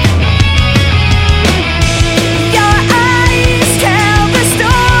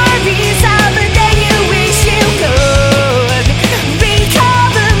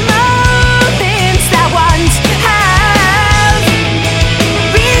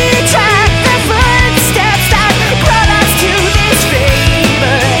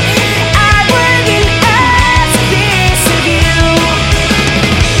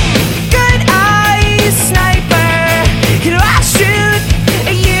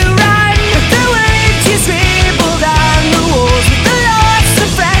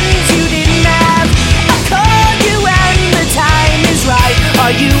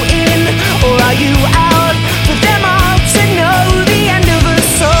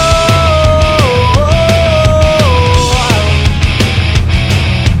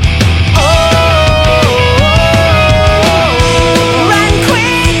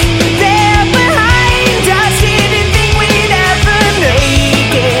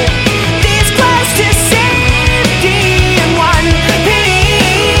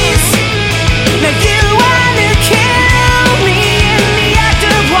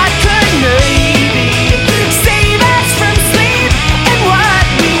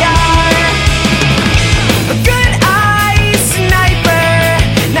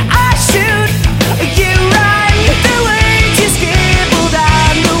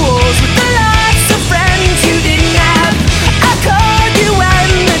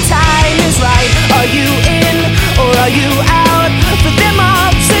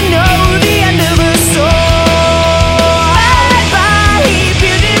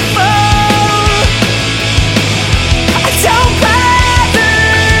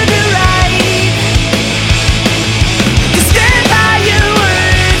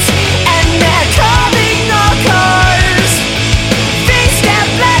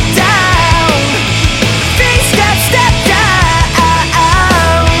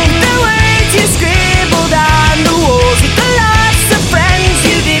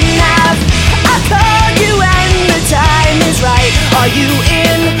 Are you